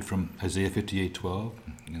 I quoted from Isaiah 58:12,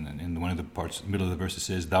 and one of the parts, middle of the verse, it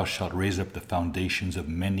says, "Thou shalt raise up the foundations of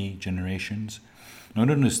many generations." Now,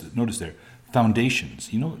 notice there, foundations.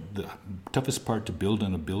 The toughest part to build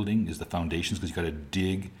on a building is the foundations, because you got to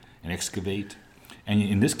dig and excavate. And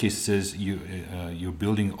in this case, it says you're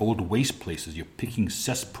building old waste places. You're picking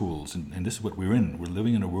cesspools, and this is what we're in. We're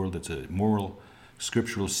living in a world that's a moral,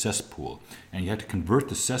 scriptural cesspool, and you have to convert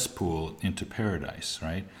the cesspool into paradise,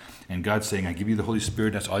 right? And God's saying, I give you the Holy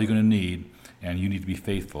Spirit. That's all you're going to need, and you need to be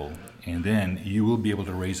faithful. And then you will be able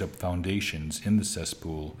to raise up foundations in the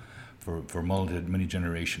cesspool for many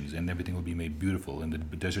generations, and everything will be made beautiful, and the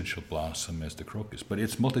desert shall blossom as the crocus. But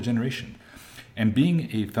it's multi-generation. And being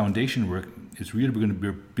a foundation work is really, we're going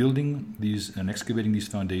to be building these and excavating these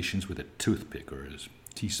foundations with a toothpick or a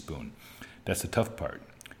teaspoon. That's the tough part.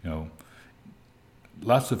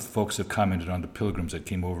 Lots of folks have commented on the pilgrims that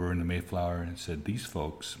came over in the Mayflower and said, these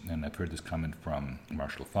folks, and I've heard this comment from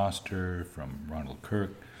Marshall Foster, from Ronald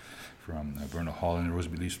Kirk, from Verna Hall and Rose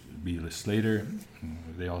B. Slater,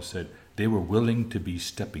 they all said they were willing to be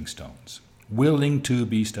stepping stones. Willing to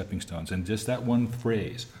be stepping stones. And just that one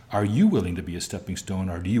phrase, are you willing to be a stepping stone,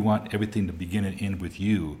 or do you want everything to begin and end with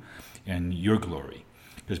you and your glory?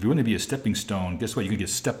 Because if you want to be a stepping stone, guess what? You're going to get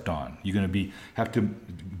stepped on. You're going to have to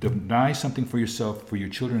deny something for yourself, for your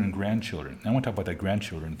children and grandchildren. I want to talk about that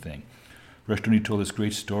grandchildren thing. Rushdoony told this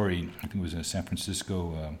great story. I think it was in San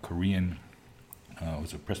Francisco, Korean,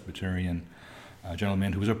 was a Presbyterian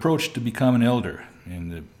gentleman who was approached to become an elder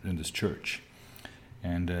in this church.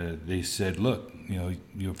 And they said, look,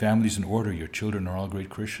 your family's in order, your children are all great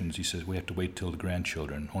Christians. He says, we have to wait till the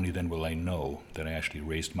grandchildren. Only then will I know that I actually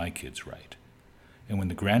raised my kids right. And when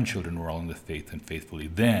the grandchildren were all in the faith and faithfully,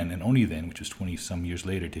 then, and only then, which was 20-some years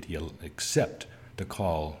later, did he accept the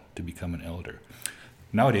call to become an elder.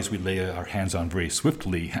 Nowadays, we lay our hands on very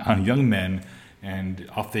swiftly on young men, and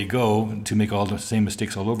off they go to make all the same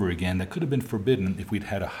mistakes all over again. That could have been forbidden if we'd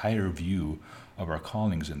had a higher view of our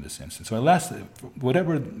callings in this instance. So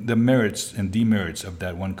whatever the merits and demerits of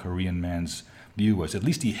that one Korean man's view was, at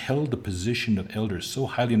least he held the position of elders so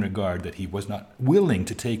highly in regard that he was not willing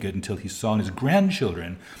to take it until he saw in his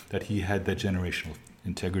grandchildren that he had that generational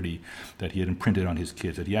integrity that he had imprinted on his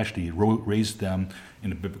kids, that he actually raised them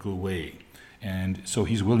in a biblical way. And so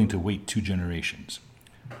he's willing to wait 2 generations.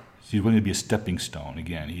 He's willing to be a stepping stone.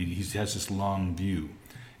 Again, he has this long view.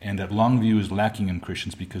 And that long view is lacking in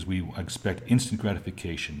Christians because we expect instant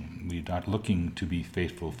gratification. We're not looking to be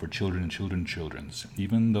faithful for children and children's,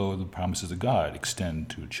 even though the promises of God extend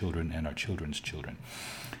to children and our children's children.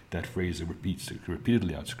 That phrase repeats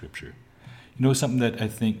repeatedly out of Scripture. Something that I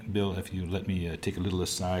think, Bill, if you let me take a little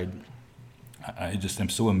aside, I'm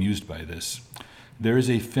so amused by this. There is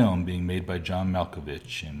a film being made by John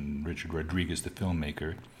Malkovich and Richard Rodriguez, the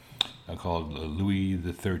filmmaker, called Louis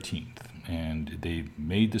XIII. And they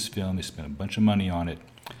made this film, they spent a bunch of money on it,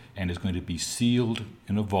 and it's going to be sealed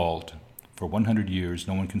in a vault for 100 years.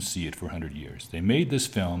 No one can see it for 100 years. They made this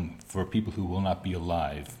film for people who will not be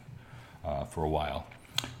alive for a while.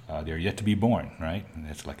 They're yet to be born, right? And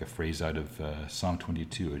that's like a phrase out of Psalm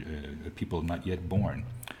 22, people not yet born.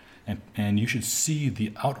 And you should see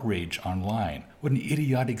the outrage online. What an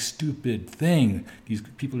idiotic, stupid thing these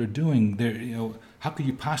people are doing. How could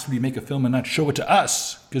you possibly make a film and not show it to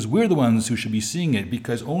us? Because we're the ones who should be seeing it,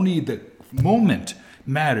 because only the moment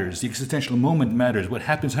matters. The existential moment matters. What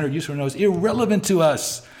happens 100 years from now is irrelevant to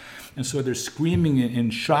us. And so they're screaming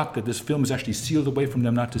in shock that this film is actually sealed away from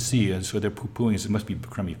them not to see. And so they're poo-pooing it. It must be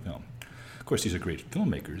crummy film. Of course, these are great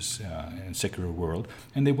filmmakers in the secular world,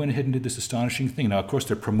 and they went ahead and did this astonishing thing. Now, of course,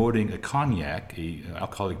 they're promoting a cognac, an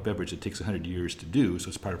alcoholic beverage that takes 100 years to do, so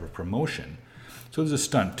it's part of a promotion. So there's a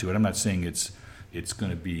stunt to it. I'm not saying it's going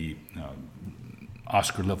to be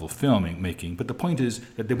Oscar-level filmmaking, but the point is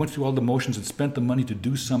that they went through all the motions and spent the money to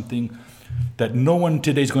do something that no one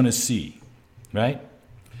today is going to see, right?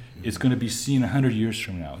 It's going to be seen 100 years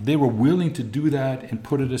from now. They were willing to do that and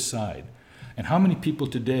put it aside. And how many people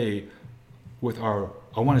today, with our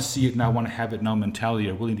I want to see it now, I want to have it now mentality,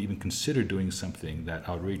 are willing to even consider doing something that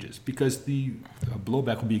outrageous? Because the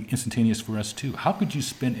blowback will be instantaneous for us too. How could you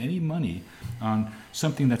spend any money on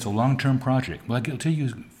something that's a long-term project? Well, I'll tell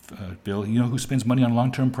you, Bill, you know who spends money on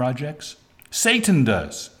long-term projects? Satan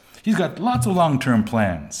does. He's got lots of long-term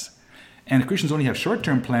plans. And if Christians only have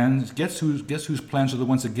short-term plans, guess whose plans are the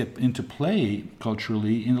ones that get into play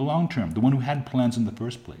culturally in the long term? The one who had plans in the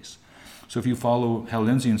first place. So if you follow Hal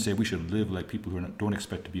Lindsey and say we should live like people who don't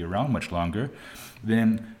expect to be around much longer,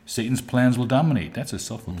 then Satan's plans will dominate. That's a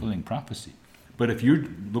self-fulfilling prophecy. But if you're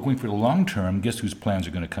looking for the long term, guess whose plans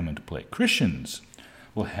are going to come into play? Christians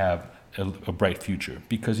will have a bright future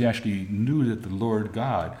because they actually knew that the Lord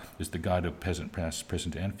God is the God of past,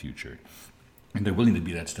 present, and future. And they're willing to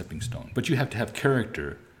be that stepping stone. But you have to have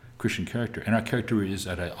character, Christian character. And our character is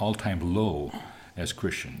at an all-time low as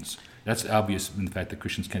Christians. That's obvious in the fact that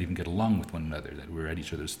Christians can't even get along with one another, that we're at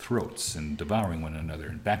each other's throats and devouring one another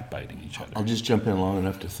and backbiting each other. I'll just jump in long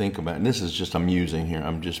enough to think about it. And this is just, I'm musing here.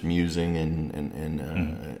 I'm just musing,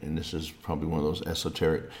 and this is probably one of those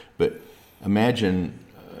esoteric. But imagine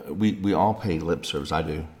we all pay lip service. I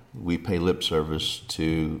do. We pay lip service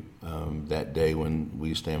to that day when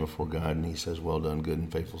we stand before God and He says, "Well done, good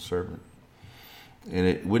and faithful servant."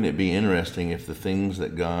 And wouldn't it be interesting if the things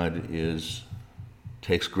that God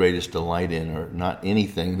takes greatest delight in are not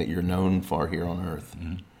anything that you're known for here on earth?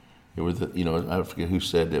 Mm-hmm. It was, I forget who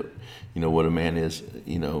said that, what a man is,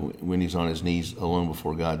 when he's on his knees alone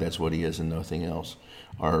before God, that's what he is and nothing else.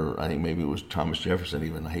 Or I think maybe it was Thomas Jefferson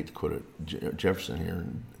even. I hate to quote Jefferson here,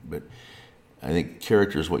 but I think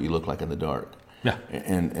character is what you look like in the dark. Yeah.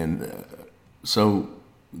 And so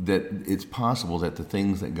that it's possible that the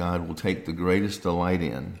things that God will take the greatest delight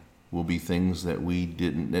in will be things that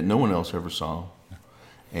that no one else ever saw.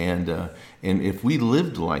 And if we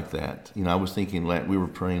lived like that, I was thinking, we were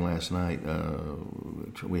praying last night.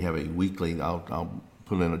 We have a weekly. I'll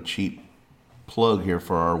put in a cheap plug here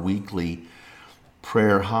for our weekly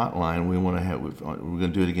prayer hotline. We're going to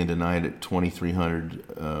do it again tonight at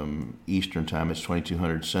 2300 Eastern time. It's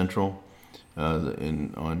 2200 Central.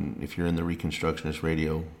 If you're in the Reconstructionist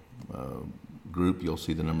Radio group, you'll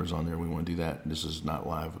see the numbers on there. We want to do that. This is not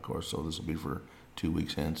live, of course, so this will be for 2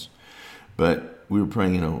 weeks hence. But we were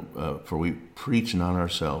praying, for we preach not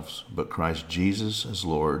ourselves, but Christ Jesus as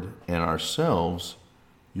Lord, and ourselves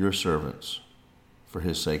your servants for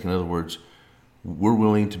His sake. In other words, we're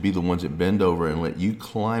willing to be the ones that bend over and let you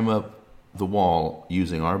climb up the wall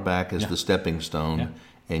using our back as the stepping stone,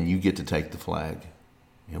 and you get to take the flag.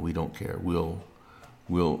 And we don't care. We'll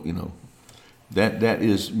that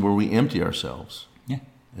is where we empty ourselves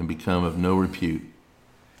and become of no repute.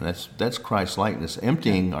 And that's Christ-likeness.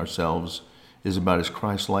 Emptying ourselves is about as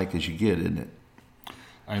Christ-like as you get, isn't it?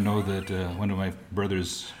 I know that one of my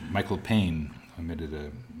brothers, Michael Payne, I met at a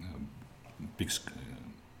big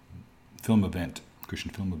film event, Christian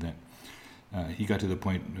film event. He got to the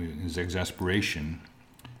point in his exasperation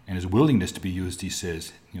and his willingness to be used. He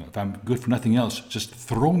says, if I'm good for nothing else, just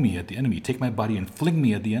throw me at the enemy. Take my body and fling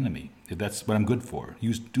me at the enemy. If that's what I'm good for,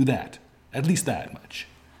 do that. At least that much.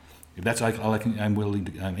 If that's all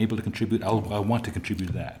I'm able to contribute, I want to contribute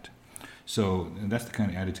to that. So that's the kind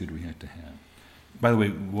of attitude we have to have. By the way,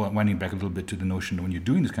 winding back a little bit to the notion that when you're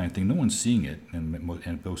doing this kind of thing, no one's seeing it,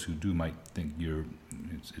 and those who do might think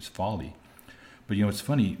it's folly. But it's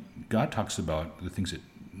funny. God talks about the things that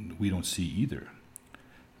we don't see either.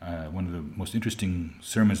 One of the most interesting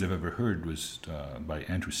sermons I've ever heard was by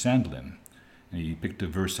Andrew Sandlin, and he picked a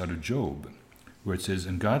verse out of Job, where it says,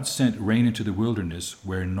 "And God sent rain into the wilderness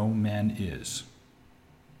where no man is."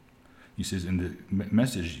 He says in the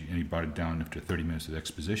message, and he brought it down after 30 minutes of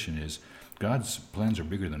exposition, is God's plans are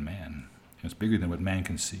bigger than man. It's bigger than what man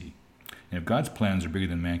can see. And if God's plans are bigger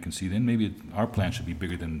than man can see, then maybe our plans should be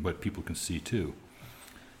bigger than what people can see too.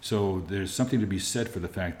 So there's something to be said for the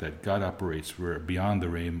fact that God operates beyond the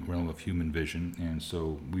realm of human vision, and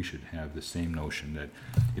so we should have the same notion that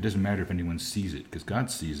it doesn't matter if anyone sees it, because God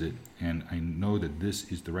sees it, and I know that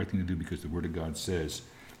this is the right thing to do because the Word of God says,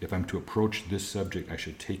 if I'm to approach this subject, I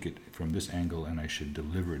should take it from this angle and I should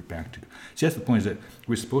deliver it back to God. See, that's the point, is that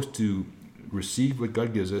we're supposed to receive what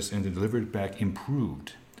God gives us and to deliver it back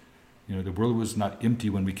improved. The world was not empty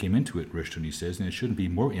when we came into it, Rishtuni says, and it shouldn't be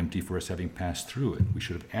more empty for us having passed through it. We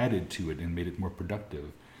should have added to it and made it more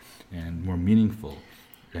productive and more meaningful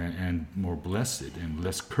and more blessed and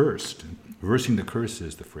less cursed. Reversing the curse,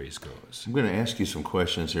 as the phrase goes. I'm going to ask you some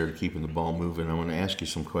questions here to keeping the ball moving. I want to ask you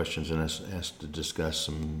some questions and ask to discuss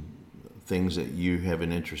some things that you have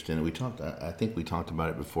an interest in. I think we talked about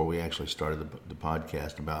it before we actually started the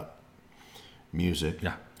podcast about music.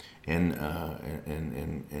 Yeah. And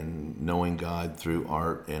knowing God through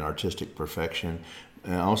art and artistic perfection.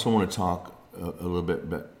 And I also want to talk a little bit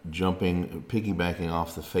about piggybacking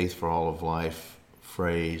off the faith for all of life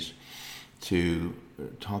phrase to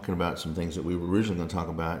talking about some things that we were originally going to talk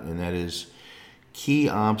about, and that is key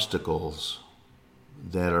obstacles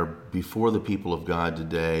that are before the people of God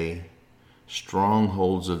today,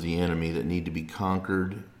 strongholds of the enemy that need to be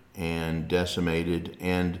conquered and decimated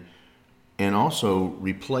and also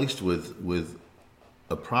replaced with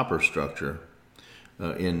a proper structure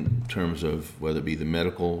in terms of whether it be the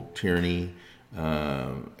medical tyranny,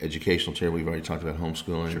 educational tyranny. We've already talked about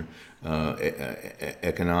homeschooling,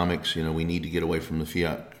 economics. We need to get away from the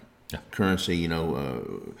fiat currency. I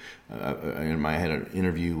had an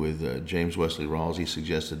interview with James Wesley Rawls. He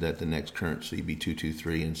suggested that the next currency be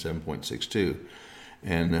 223 and 7.62.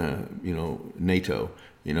 And NATO,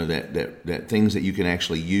 that things that you can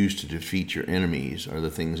actually use to defeat your enemies are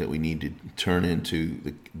the things that we need to turn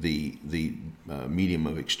into the medium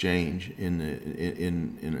of exchange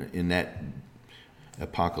in that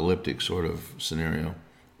apocalyptic sort of scenario.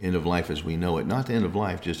 End of life as we know it, not the end of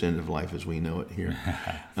life, just end of life as we know it here.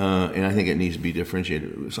 And I think it needs to be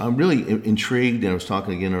differentiated. So I'm really intrigued, and I was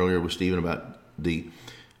talking again earlier with Stephen about the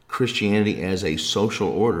Christianity as a social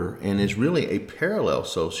order, and is really a parallel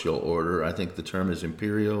social order. I think the term is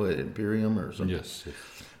imperium or something. Yes.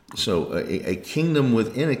 So a kingdom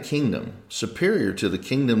within a kingdom, superior to the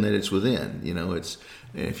kingdom that it's within. It's,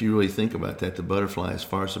 if you really think about that, the butterfly is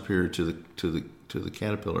far superior to the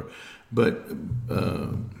caterpillar. But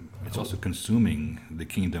it's also consuming the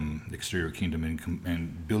kingdom, the exterior kingdom,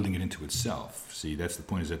 and building it into itself. See, that's the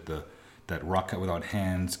point, is that that rock cut without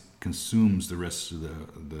hands consumes the rest of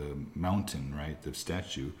the mountain, right, the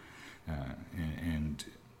statue, and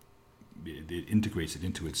it integrates it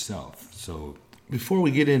into itself. So before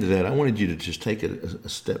we get into that, I wanted you to just take a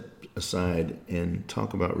step aside and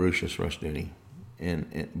talk about Ruchus Rushdoony,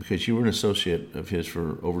 and because you were an associate of his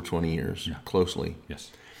for over 20 years, closely.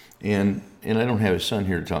 Yes. And I don't have his son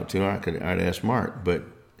here to talk to. I'd ask Mark, but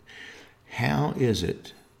how is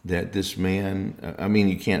it that this man, I mean,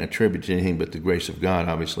 you can't attribute to anything but the grace of God,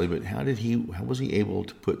 obviously, but how was he able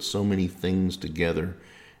to put so many things together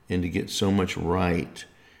and to get so much right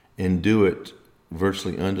and do it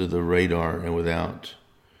virtually under the radar and without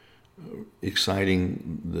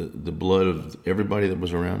exciting the blood of everybody that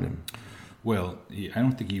was around him? Well, I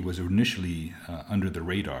don't think he was initially under the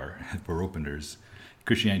radar for openers.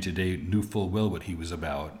 Christianity Today knew full well what he was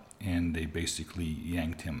about, and they basically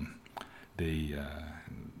yanked him. He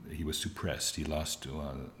was suppressed. He lost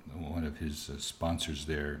one of his sponsors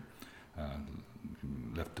there,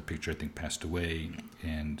 left the picture, I think passed away,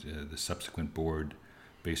 and the subsequent board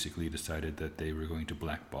basically decided that they were going to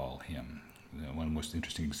blackball him. One of the most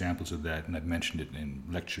interesting examples of that, and I've mentioned it in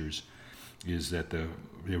lectures, is that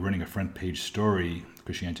they're running a front page story,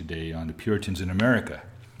 Christianity Today, on the Puritans in America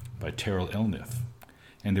by Terrell Elniff.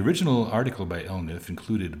 And the original article by Elniff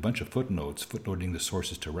included a bunch of footnotes, footnoting the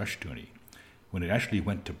sources to Rushdoony. When it actually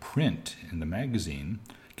went to print in the magazine,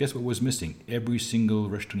 guess what was missing? Every single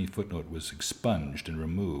Rushdoony footnote was expunged and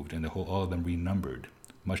removed, and all of them renumbered,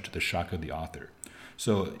 much to the shock of the author.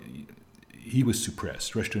 So he was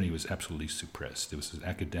suppressed. Rushdoony was absolutely suppressed. It was his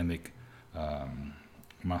academic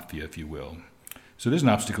mafia, if you will. So there's an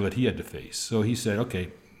obstacle that he had to face. So he said,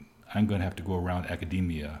 okay, I'm going to have to go around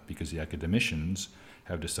academia, because the academicians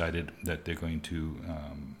have decided that they're going to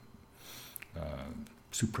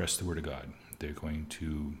suppress the Word of God. They're going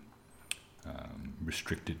to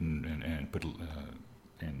restrict it and put it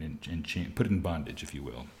in bondage, if you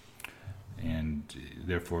will. And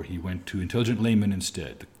therefore, he went to Intelligent Layman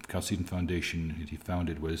instead. The Chalcedon Foundation that he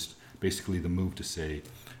founded was basically the move to say,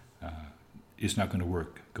 it's not going to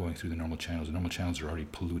work going through the normal channels. The normal channels are already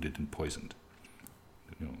polluted and poisoned.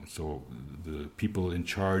 So the people in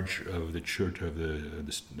charge of the church, of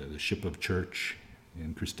the ship of church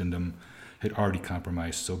in Christendom, had already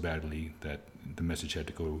compromised so badly that the message had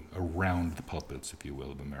to go around the pulpits, if you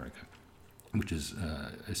will, of America, which is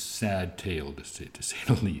a sad tale, to say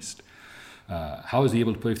the least. How was he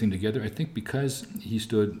able to put everything together? I think because he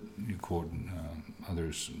stood, you quote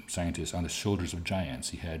other scientists, on the shoulders of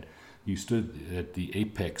giants. He stood at the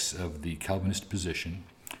apex of the Calvinist position.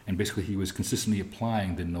 And basically, he was consistently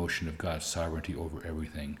applying the notion of God's sovereignty over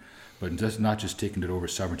everything, but not just taking it over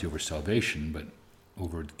sovereignty over salvation, but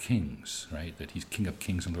over the kings, right? That he's King of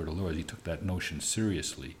Kings and Lord of Lords. He took that notion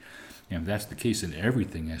seriously. And if that's the case, then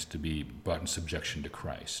everything has to be brought in subjection to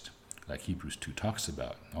Christ, like Hebrews 2 talks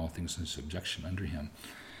about, all things in subjection under him.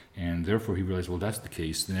 And therefore, he realized, well, that's the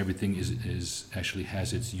case, then everything is actually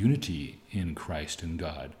has its unity in Christ and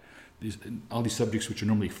God. All these subjects which are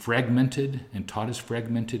normally fragmented and taught as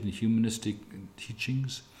fragmented in humanistic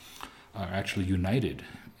teachings are actually united,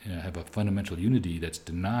 have a fundamental unity that's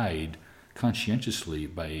denied conscientiously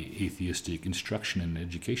by atheistic instruction and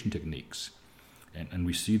education techniques. And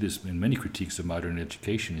we see this in many critiques of modern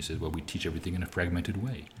education. He says, well, we teach everything in a fragmented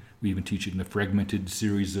way. We even teach it in a fragmented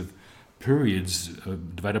series of periods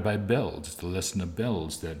divided by bells. It's the lesson of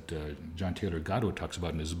bells that John Taylor Gatto talks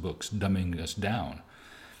about in his books, dumbing us down.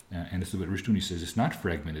 And this is what Rushdoony says. It's not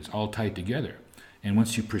fragmented. It's all tied together. And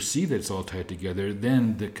once you perceive that it's all tied together,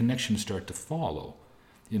 then the connections start to follow.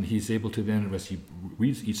 And he's able to then, as he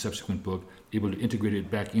reads each subsequent book, able to integrate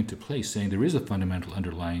it back into place, saying there is a fundamental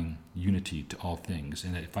underlying unity to all things.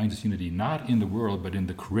 And that it finds its unity not in the world, but in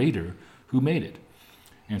the Creator who made it.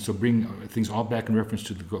 And so bring things all back in reference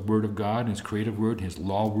to the Word of God, and His creative Word, and His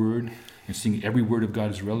law Word, and seeing every word of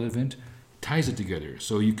God is relevant, ties it together.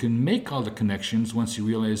 So you can make all the connections once you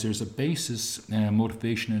realize there's a basis and a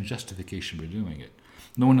motivation and a justification for doing it.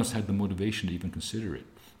 No one else had the motivation to even consider it.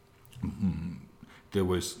 There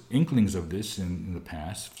was inklings of this in the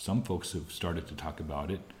past. Some folks have started to talk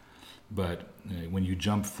about it. But when you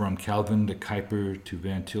jump from Calvin to Kuyper to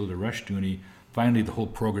Van Til to Rushdoony, finally the whole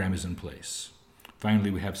program is in place.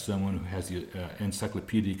 Finally, we have someone who has the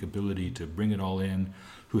encyclopedic ability to bring it all in,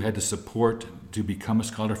 who had the support to become a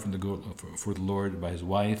scholar for the Lord by his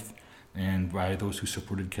wife and by those who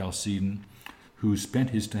supported Chalcedon, who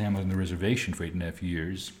spent his time on the reservation for 8.5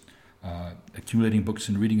 years, accumulating books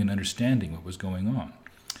and reading and understanding what was going on.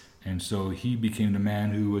 And so he became the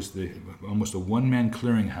man who was almost a one-man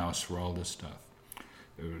clearinghouse for all this stuff.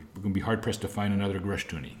 We're going to be hard-pressed to find another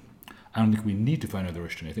Rushdoony. I don't think we need to find another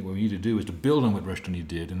Rushdoony. I think what we need to do is to build on what Rushdoony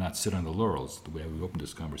did and not sit on the laurels, the way we opened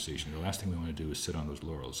this conversation. The last thing we want to do is sit on those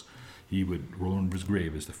laurels. He would roll under his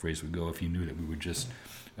grave, as the phrase would go, if he knew that we were just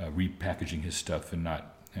repackaging his stuff and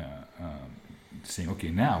not saying, okay,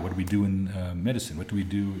 now what do we do in medicine? What do we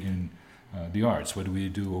do in the arts? What do we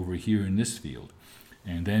do over here in this field?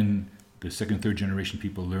 And then the second, third generation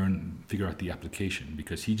people figure out the application,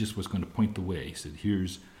 because he just was going to point the way. He said,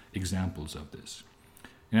 here's examples of this.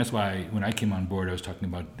 And that's why when I came on board, I was talking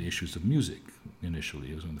about the issues of music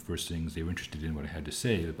initially. It was one of the first things they were interested in, what I had to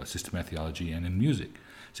say about systematic theology and in music.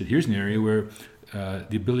 I said, here's an area where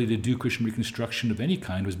the ability to do Christian reconstruction of any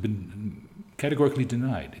kind has been categorically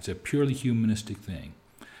denied. It's a purely humanistic thing.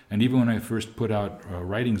 And even when I first put out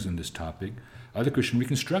writings on this topic, other Christian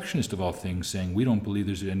reconstructionists of all things saying, we don't believe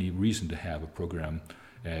there's any reason to have a program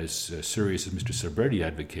as serious as Mr. Serberti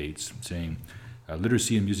advocates, saying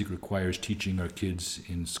literacy in music requires teaching our kids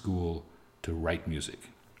in school to write music.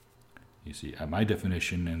 You see, my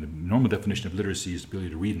definition and the normal definition of literacy is the ability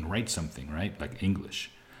to read and write something, right, like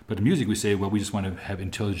English. But in music we say, well, we just want to have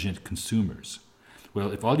intelligent consumers.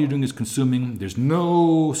 Well, if all you're doing is consuming, there's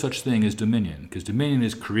no such thing as dominion, because dominion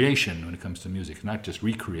is creation when it comes to music, not just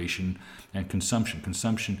recreation and consumption.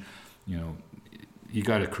 Consumption, you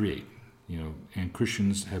got to create, and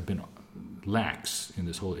Christians have been lax in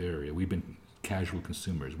this whole area. We've been casual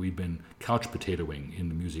consumers. We've been couch potatoing in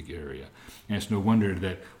the music area. And it's no wonder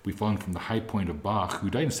that we've fallen from the high point of Bach,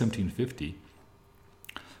 who died in 1750,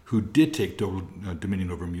 who did take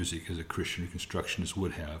dominion over music as a Christian reconstructionist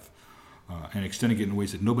would have, and extending it in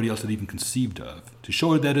ways that nobody else had even conceived of, to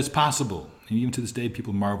show that it's possible. And even to this day,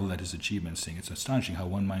 people marvel at his achievements, saying it's astonishing how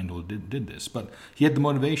one mind did this. But he had the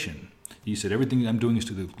motivation. He said, everything I'm doing is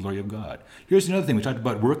to the glory of God. Here's another thing. We talked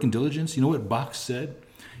about work and diligence. You know what Bach said?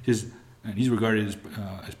 And he's regarded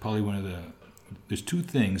as probably one of there's two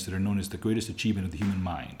things that are known as the greatest achievement of the human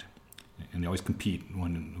mind. And they always compete,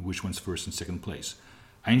 which one's first and second place.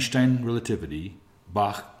 Einstein, relativity;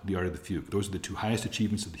 Bach, the art of the fugue. Those are the two highest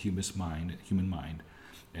achievements of the human mind,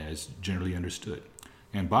 as generally understood.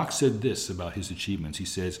 And Bach said this about his achievements. He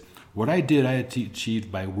says, what I did, I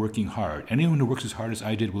achieved by working hard. Anyone who works as hard as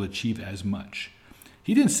I did will achieve as much.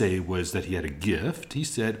 He didn't say it was that he had a gift. He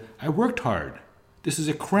said, I worked hard. This is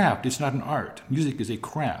a craft. It's not an art. Music is a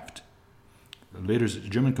craft. Later, a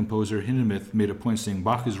German composer, Hindemith, made a point saying,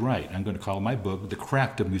 Bach is right. I'm going to call my book The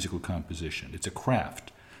Craft of Musical Composition. It's a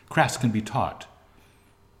craft. Crafts can be taught.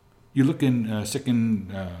 You look in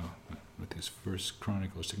First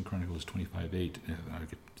Chronicles, Second Chronicles 25:8, I'll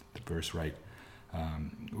get the verse right,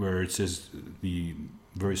 where it says the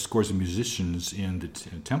various scores of musicians in the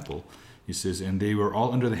temple, he says, and they were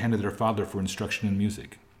all under the hand of their father for instruction in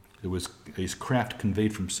music. It was his craft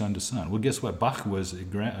conveyed from son to son. Well, guess what? Bach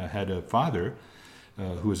had a father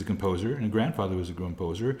who was a composer, and a grandfather who was a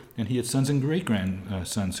composer, and he had sons and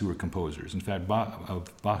great-grandsons who were composers. In fact, of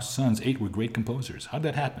Bach's sons, 8 were great composers. How did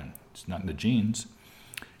that happen? It's not in the genes.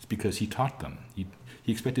 It's because he taught them. He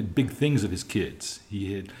expected big things of his kids.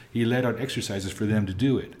 He laid out exercises for them to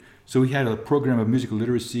do it. So he had a program of musical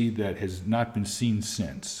literacy that has not been seen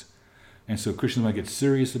since. And so Christians might get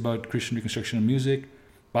serious about Christian reconstruction of music.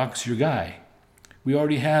 Bach's your guy. We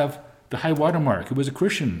already have the high watermark. It was a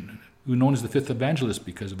Christian who, known as the fifth evangelist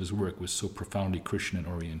because of his work, was so profoundly Christian in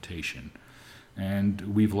orientation.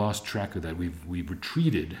 And we've lost track of that. We've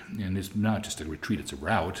retreated, and it's not just a retreat, it's a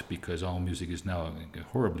rout, because all music is now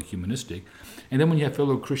horribly humanistic. And then when you have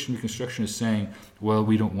fellow Christian reconstructionists saying, well,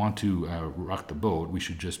 we don't want to rock the boat, we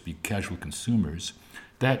should just be casual consumers,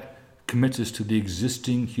 that commits us to the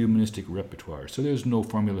existing humanistic repertoire. So there's no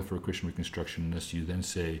formula for Christian reconstruction unless you then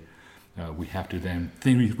say, we have to then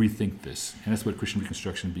rethink this. And that's what Christian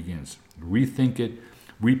reconstruction begins. Rethink it,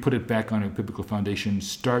 re-put it back on a biblical foundation,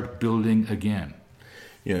 start building again.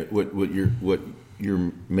 Yeah, what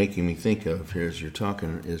you're making me think of here as you're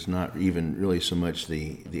talking is not even really so much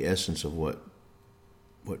the essence of what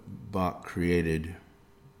Bach created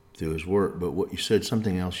through his work, but what you said,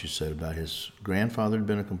 something else you said about his grandfather had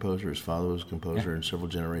been a composer, his father was a composer, and several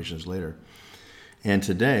generations later. And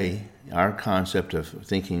today, our concept of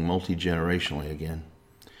thinking multi-generationally again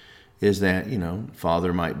is that,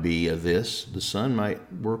 father might be a this, the son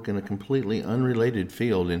might work in a completely unrelated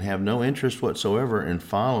field and have no interest whatsoever in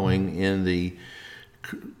following in the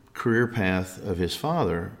career path of his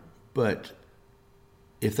father. But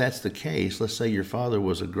if that's the case, let's say your father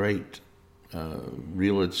was a great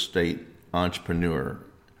real estate entrepreneur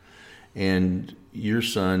and your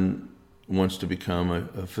son wants to become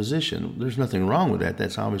a physician. There's nothing wrong with that.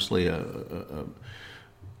 That's obviously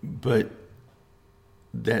but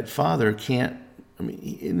that father can't,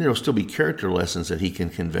 there'll still be character lessons that he can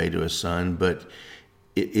convey to his son, but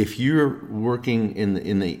if you're working in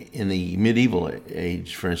the medieval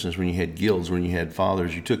age, for instance, when you had guilds, when you had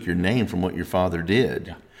fathers, you took your name from what your father did.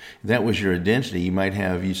 Yeah. That was your identity.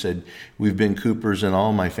 You said, we've been coopers and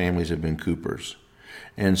all my families have been coopers.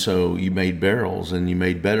 And so you made barrels and you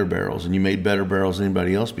made better barrels and you made better barrels than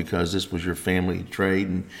anybody else because this was your family trade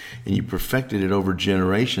and you perfected it over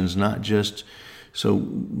generations, not just... So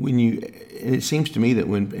it seems to me that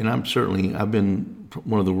I've been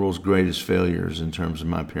one of the world's greatest failures in terms of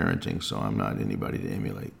my parenting, so I'm not anybody to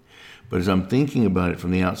emulate. But as I'm thinking about it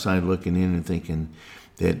from the outside looking in and thinking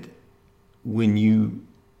that when you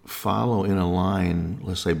follow in a line,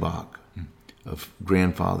 let's say Bach, of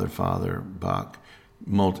grandfather, father, Bach,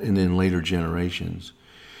 and then later generations,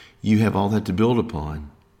 you have all that to build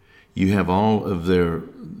upon. You have all of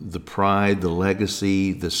the pride, the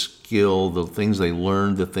legacy, the skill, the things they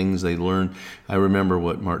learned. I remember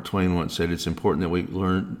what Mark Twain once said, it's important that we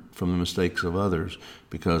learn from the mistakes of others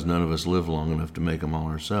because none of us live long enough to make them all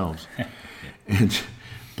ourselves.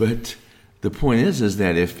 But the point is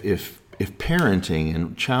that if parenting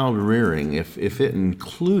and child rearing, if it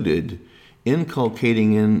included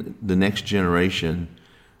inculcating in the next generation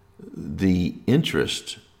the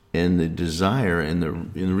interest and the desire and the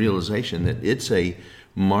realization that it's a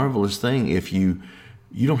marvelous thing if you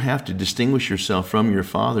don't have to distinguish yourself from your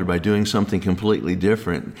father by doing something completely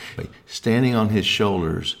different. Standing on his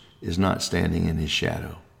shoulders is not standing in his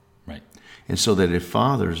shadow. Right. And so that if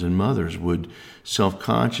fathers and mothers would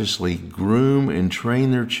self-consciously groom and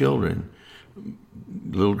train their children,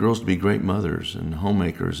 little girls to be great mothers and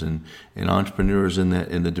homemakers and entrepreneurs in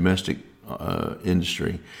the domestic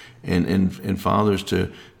industry, and fathers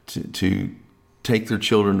to take their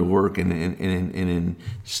children to work and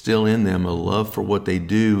instill in them a love for what they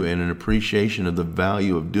do and an appreciation of the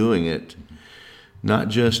value of doing it, not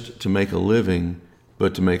just to make a living,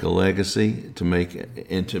 but to make a legacy, to make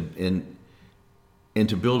and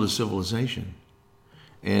to build a civilization.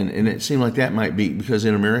 And it seemed like that might be because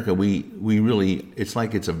in America we really, it's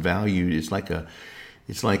like it's a value.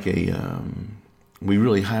 We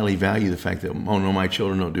really highly value the fact that, oh no, my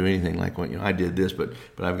children don't do anything like what I did this, but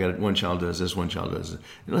I've got one child does this, one child does this.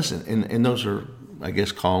 And listen, and those are, I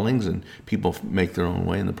guess, callings, and people make their own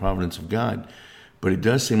way in the providence of God. But it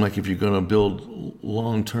does seem like if you're going to build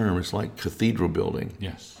long term, it's like cathedral building.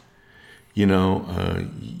 Yes.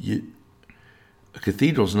 A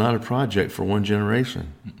cathedral's not a project for one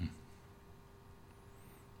generation. Mm-mm.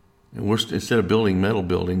 And instead of building metal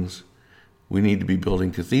buildings, we need to be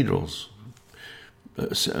building cathedrals.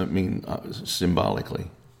 Symbolically.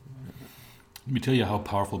 Let me tell you how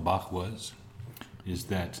powerful Bach was. Is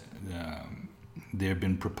that there have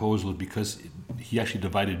been proposals because he actually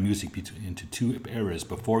divided music into two eras,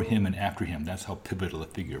 before him and after him. That's how pivotal a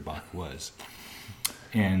figure Bach was.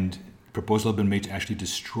 And proposal had been made to actually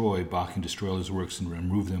destroy Bach and destroy all his works and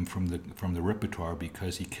remove them from the repertoire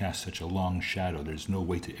because he cast such a long shadow. There's no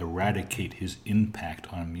way to eradicate his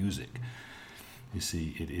impact on music. You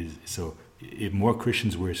see, it is so. If more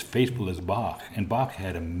Christians were as faithful as Bach, and Bach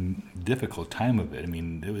had a difficult time of it.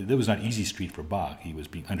 It was not an easy street for Bach. He was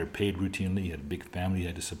being underpaid routinely. He had a big family he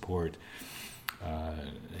had to support.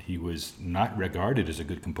 He was not regarded as a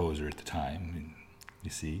good composer at the time. You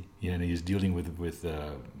see, and he was dealing with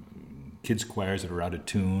kids' choirs that were out of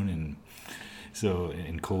tune, and so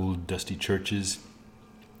in cold, dusty churches.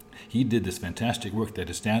 He did this fantastic work that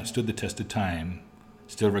has stood the test of time,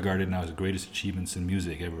 still regarded now as the greatest achievements in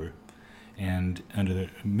music ever, and under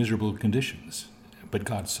miserable conditions. But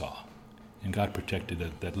God saw, and God protected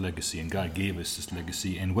that legacy, and God gave us this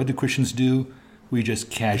legacy. And what do Christians do? We just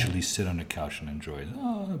casually sit on the couch and enjoy it.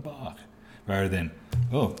 Oh, Bach. Rather than,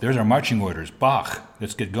 oh, there's our marching orders. Bach,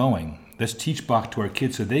 let's get going. Let's teach Bach to our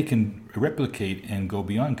kids so they can replicate and go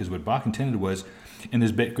beyond. Because what Bach intended was And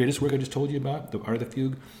his greatest work I just told you about, The Art of the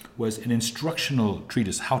Fugue, was an instructional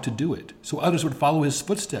treatise, how to do it. So others would follow his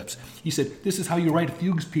footsteps. He said, this is how you write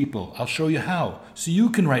fugues, people. I'll show you how. So you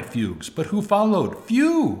can write fugues. But who followed?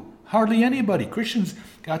 Few. Hardly anybody. Christians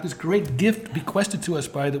got this great gift bequested to us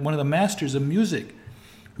by one of the masters of music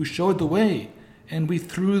who showed the way. And we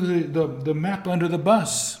threw the map under the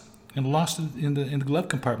bus and lost it in the glove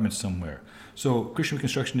compartment somewhere. So Christian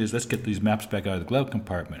Reconstruction is, let's get these maps back out of the glove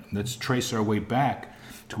compartment. Let's trace our way back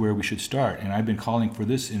to where we should start. And I've been calling for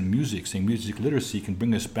this in music, saying music literacy can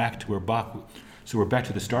bring us back to where Bach, so we're back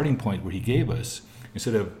to the starting point where he gave us,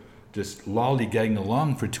 instead of just lollygagging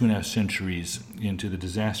along for 2.5 centuries into the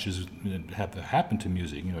disasters that have happened to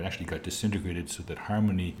music. It actually got disintegrated so that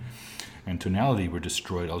harmony and tonality were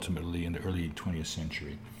destroyed ultimately in the early 20th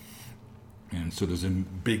century. And so there's a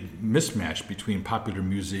big mismatch between popular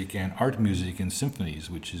music and art music and symphonies,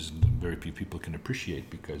 which is very few people can appreciate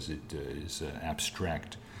because it is an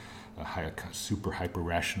abstract, super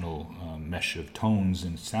hyper-rational mesh of tones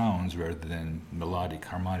and sounds rather than melodic,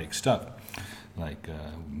 harmonic stuff like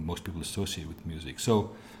most people associate with music.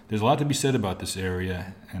 So there's a lot to be said about this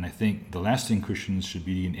area, and I think the last thing Christians should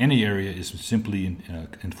be in any area is simply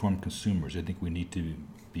informed consumers. I think we need to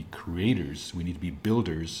be creators. We need to be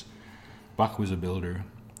builders. Bach was a builder.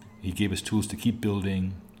 He gave us tools to keep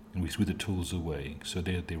building, and we threw the tools away, so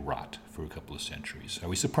they rot for a couple of centuries. Are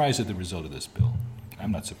we surprised at the result of this, Bill?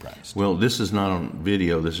 I'm not surprised. Well, this is not on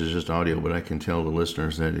video. This is just audio, but I can tell the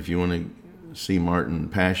listeners that if you want to see Martin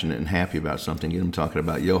passionate and happy about something, get him talking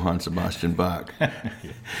about Johann Sebastian Bach.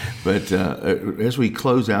 But as we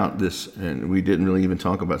close out this, and we didn't really even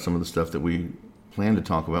talk about some of the stuff that we plan to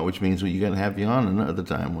talk about, which means you got to have you on another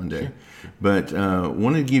time one day. Sure. But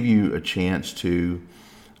want to give you a chance to,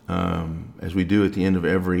 as we do at the end of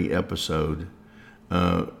every episode,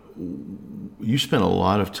 you spent a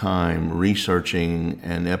lot of time researching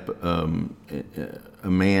a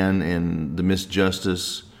man and the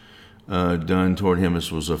misjustice done toward him.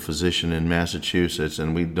 This was a physician in Massachusetts,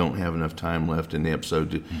 and we don't have enough time left in the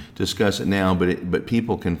episode to discuss it now, but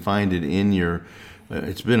people can find it in your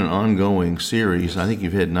it's been an ongoing series. Yes. I think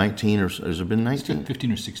you've had 19 or has it been 19?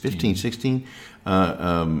 15 or 16. 15, 16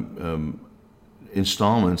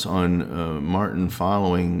 installments on Martin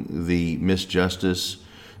following the misjustice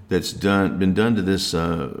that's been done to this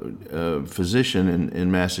physician in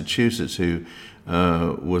Massachusetts who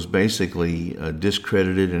was basically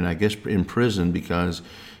discredited and I guess imprisoned because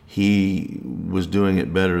he was doing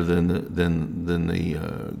it better than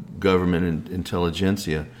the government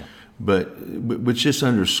intelligentsia. But which just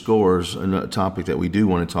underscores a topic that we do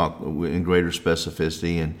want to talk in greater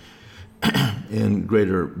specificity and in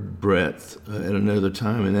greater breadth at another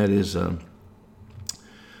time, and that is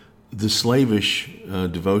the slavish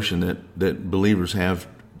devotion that believers have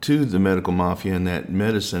to the medical mafia, and that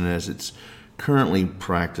medicine as it's currently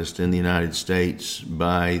practiced in the United States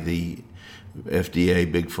by the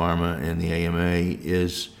FDA, Big Pharma, and the AMA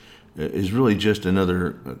is really just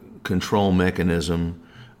another control mechanism,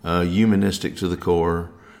 humanistic to the core,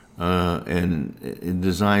 and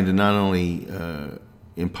designed to not only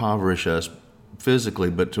impoverish us physically,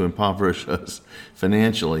 but to impoverish us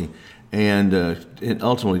financially, and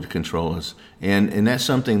ultimately to control us. And that's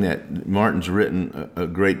something that Martin's written a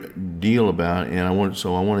great deal about, and I want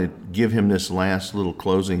to give him this last little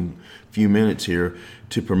closing few minutes here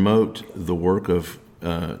to promote the work of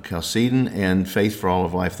Chalcedon and Faith for All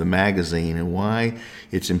of Life, the magazine, and why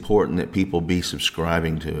it's important that people be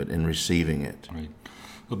subscribing to it and receiving it. Right.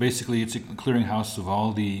 Well, basically, it's a clearinghouse of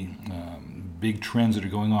all the big trends that are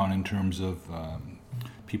going on in terms of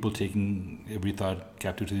people taking every thought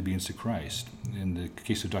captive to the obedience of Christ. In the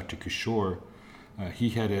case of Dr. Kishore, he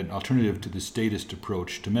had an alternative to the statist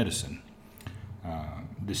approach to medicine.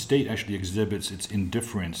 The state actually exhibits its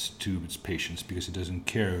indifference to its patients because it doesn't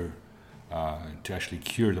care to actually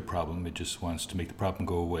cure the problem. It just wants to make the problem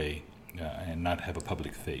go away and not have a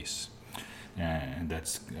public face. And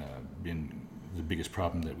that's been the biggest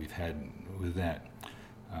problem that we've had with that.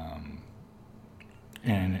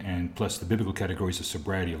 And plus the biblical categories of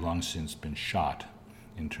sobriety have long since been shot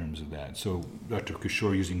in terms of that. So Dr.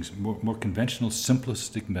 Kishore, using more conventional,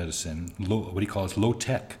 simplistic medicine, what he calls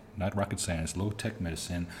low-tech, not rocket science, low-tech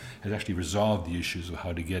medicine, has actually resolved the issues of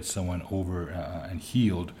how to get someone over and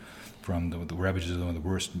healed from the ravages of one of the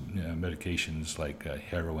worst medications like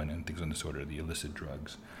heroin and things of this order, the illicit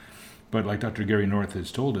drugs. But like Dr. Gary North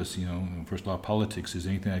has told us, first law of politics is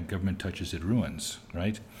anything that government touches, it ruins,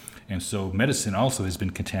 right? And so medicine also has been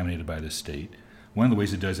contaminated by the state. One of the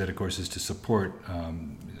ways it does that, of course, is to support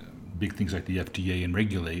big things like the FDA and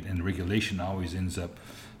regulate, and regulation always ends up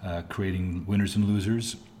creating winners and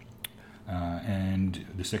losers. And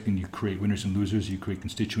the second, you create winners and losers. You create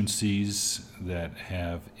constituencies that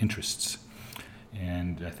have interests.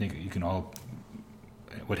 And I think you can all...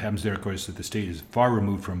 What happens there, of course, is that the state is far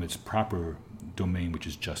removed from its proper domain, which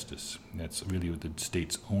is justice. That's really what the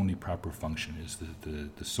state's only proper function is,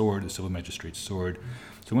 the sword, the civil magistrate's sword.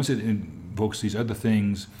 So once it invokes these other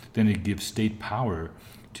things, then it gives state power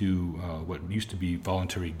to what used to be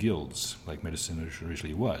voluntary guilds, like medicine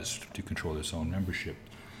originally was, to control its own membership,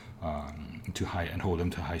 and hold them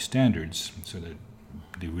to high standards, so that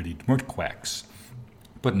they really weren't quacks.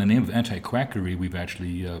 But in the name of anti-quackery, we've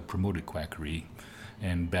actually promoted quackery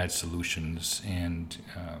and bad solutions, and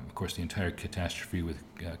of course the entire catastrophe with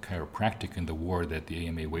chiropractic and the war that the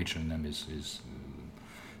AMA waged on them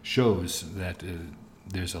shows that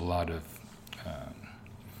there's a lot of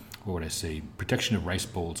protection of rice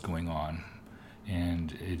bowls going on,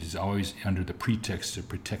 and it is always under the pretext of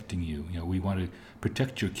protecting you. We want to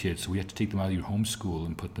protect your kids, so we have to take them out of your homeschool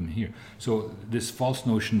and put them here. So this false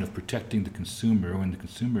notion of protecting the consumer, when the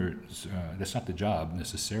consumer, that's not the job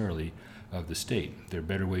necessarily of the state. There are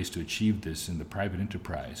better ways to achieve this in the private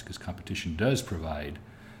enterprise, because competition does provide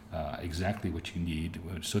exactly what you need,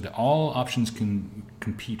 so that all options can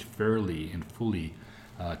compete fairly and fully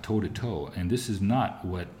toe-to-toe. And this is not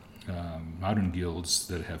what modern guilds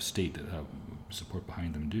that have state support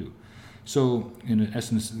behind them do. So, in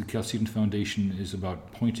essence, the Chalcedon Foundation is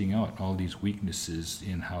about pointing out all these weaknesses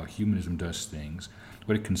in how humanism does things,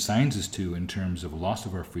 what it consigns us to in terms of loss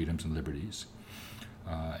of our freedoms and liberties,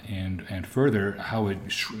 and further, how it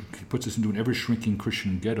puts us into an ever-shrinking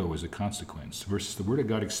Christian ghetto as a consequence. Versus the Word of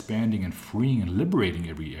God expanding and freeing and liberating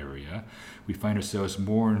every area, we find ourselves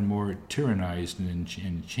more and more tyrannized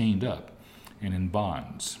and chained up and in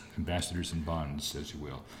bonds, ambassadors in bonds, as you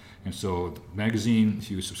will. And so the magazine,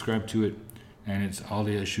 if you subscribe to it, and it's all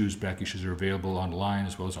the issues, back issues are available online,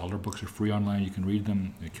 as well as all our books are free online. You can read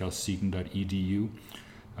them at chalcedon.edu.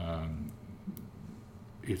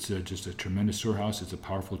 It's just a tremendous storehouse. It's a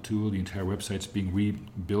powerful tool. The entire website's being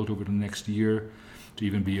rebuilt over the next year to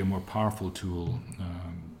even be a more powerful tool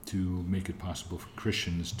to make it possible for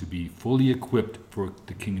Christians to be fully equipped for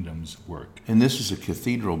the kingdom's work. And this is a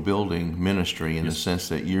cathedral building ministry in the sense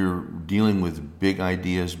that you're dealing with big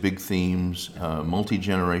ideas, big themes,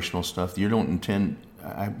 multi-generational stuff. You don't intend,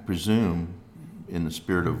 I presume, in the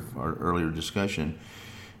spirit of our earlier discussion,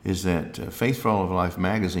 is that Faith for All of Life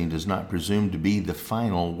magazine does not presume to be the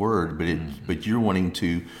final word, but you're wanting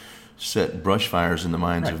to set brush fires in the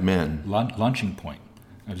minds of men. Launching point.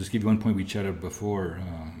 I'll just give you one point we chatted before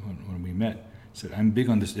when we met. Said I'm big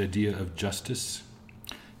on this idea of justice.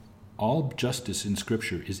 All justice in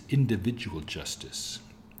Scripture is individual justice.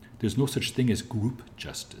 There's no such thing as group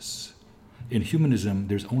justice. In humanism,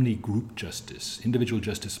 there's only group justice. Individual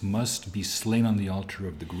justice must be slain on the altar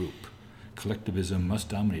of the group. Collectivism must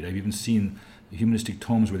dominate. I've even seen humanistic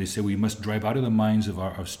tomes where they say we must drive out of the minds of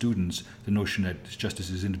our students the notion that justice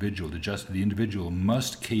is individual. The individual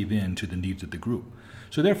must cave in to the needs of the group.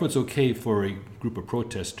 So therefore it's okay for a group of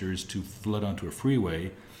protesters to flood onto a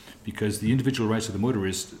freeway, because the individual rights of the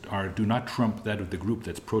motorist do not trump that of the group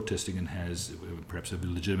that's protesting and has perhaps a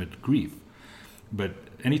legitimate grief. But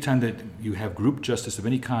anytime that you have group justice of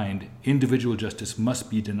any kind, individual justice must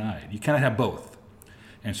be denied. You cannot have both.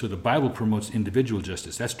 And so the Bible promotes individual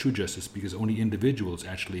justice. That's true justice, because only individuals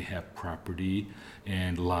actually have property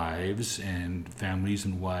and lives and families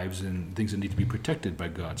and wives and things that need to be protected by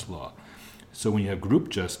God's law. So when you have group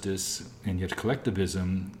justice and you have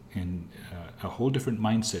collectivism, and a whole different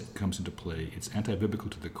mindset comes into play. It's anti-biblical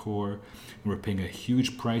to the core, and we're paying a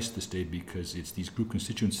huge price this day because it's these group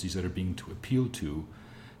constituencies that are being appealed to,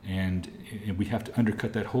 and we have to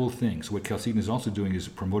undercut that whole thing. So what Chalcedon is also doing is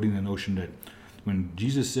promoting the notion that when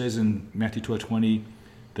Jesus says in Matthew 12:20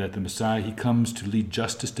 that the Messiah, he comes to lead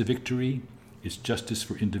justice to victory, it's justice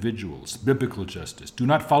for individuals, biblical justice. Do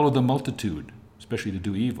not follow the multitude, especially to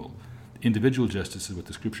do evil. Individual justice is what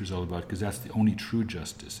the Scripture is all about, because that's the only true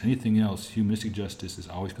justice. Anything else, humanistic justice, is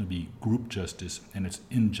always going to be group justice, and it's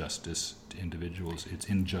injustice to individuals. It's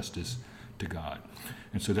injustice to God.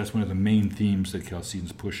 And so that's one of the main themes that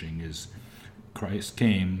Chalcedon's pushing, is Christ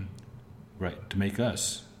came, to make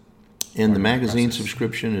us. And the magazine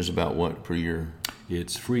subscription is about what per year?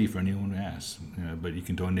 It's free for anyone who asks, but you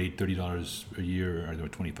can donate $30 a year, or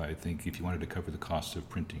 $25, I think, if you wanted to cover the cost of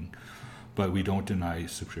printing. But we don't deny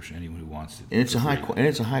subscription to anyone who wants it. And it's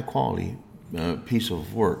a high quality piece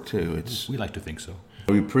of work too. We like to think so.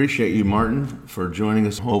 We appreciate you, Martin, for joining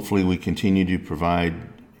us. Hopefully, we continue to provide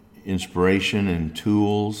inspiration and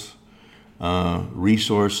tools,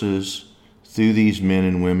 resources through these men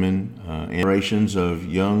and women, generations of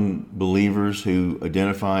young believers who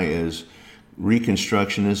identify as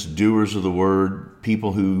Reconstructionists, doers of the word,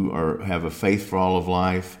 people who have a faith for all of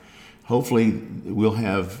life. Hopefully we'll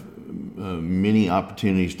have many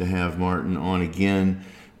opportunities to have Martin on again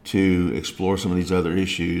to explore some of these other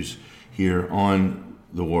issues here on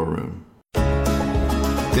The War Room.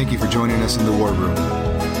 Thank you for joining us in The War Room.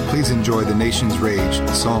 Please enjoy The Nation's Rage,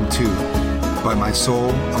 Psalm 2, by My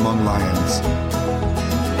Soul Among Lions.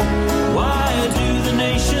 Why do the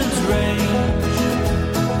nations rage?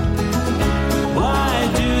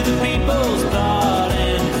 Why do the peoples plot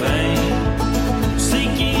in vain,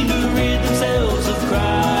 seeking to rid themselves of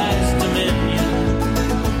Christ's dominion?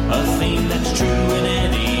 A theme that's true in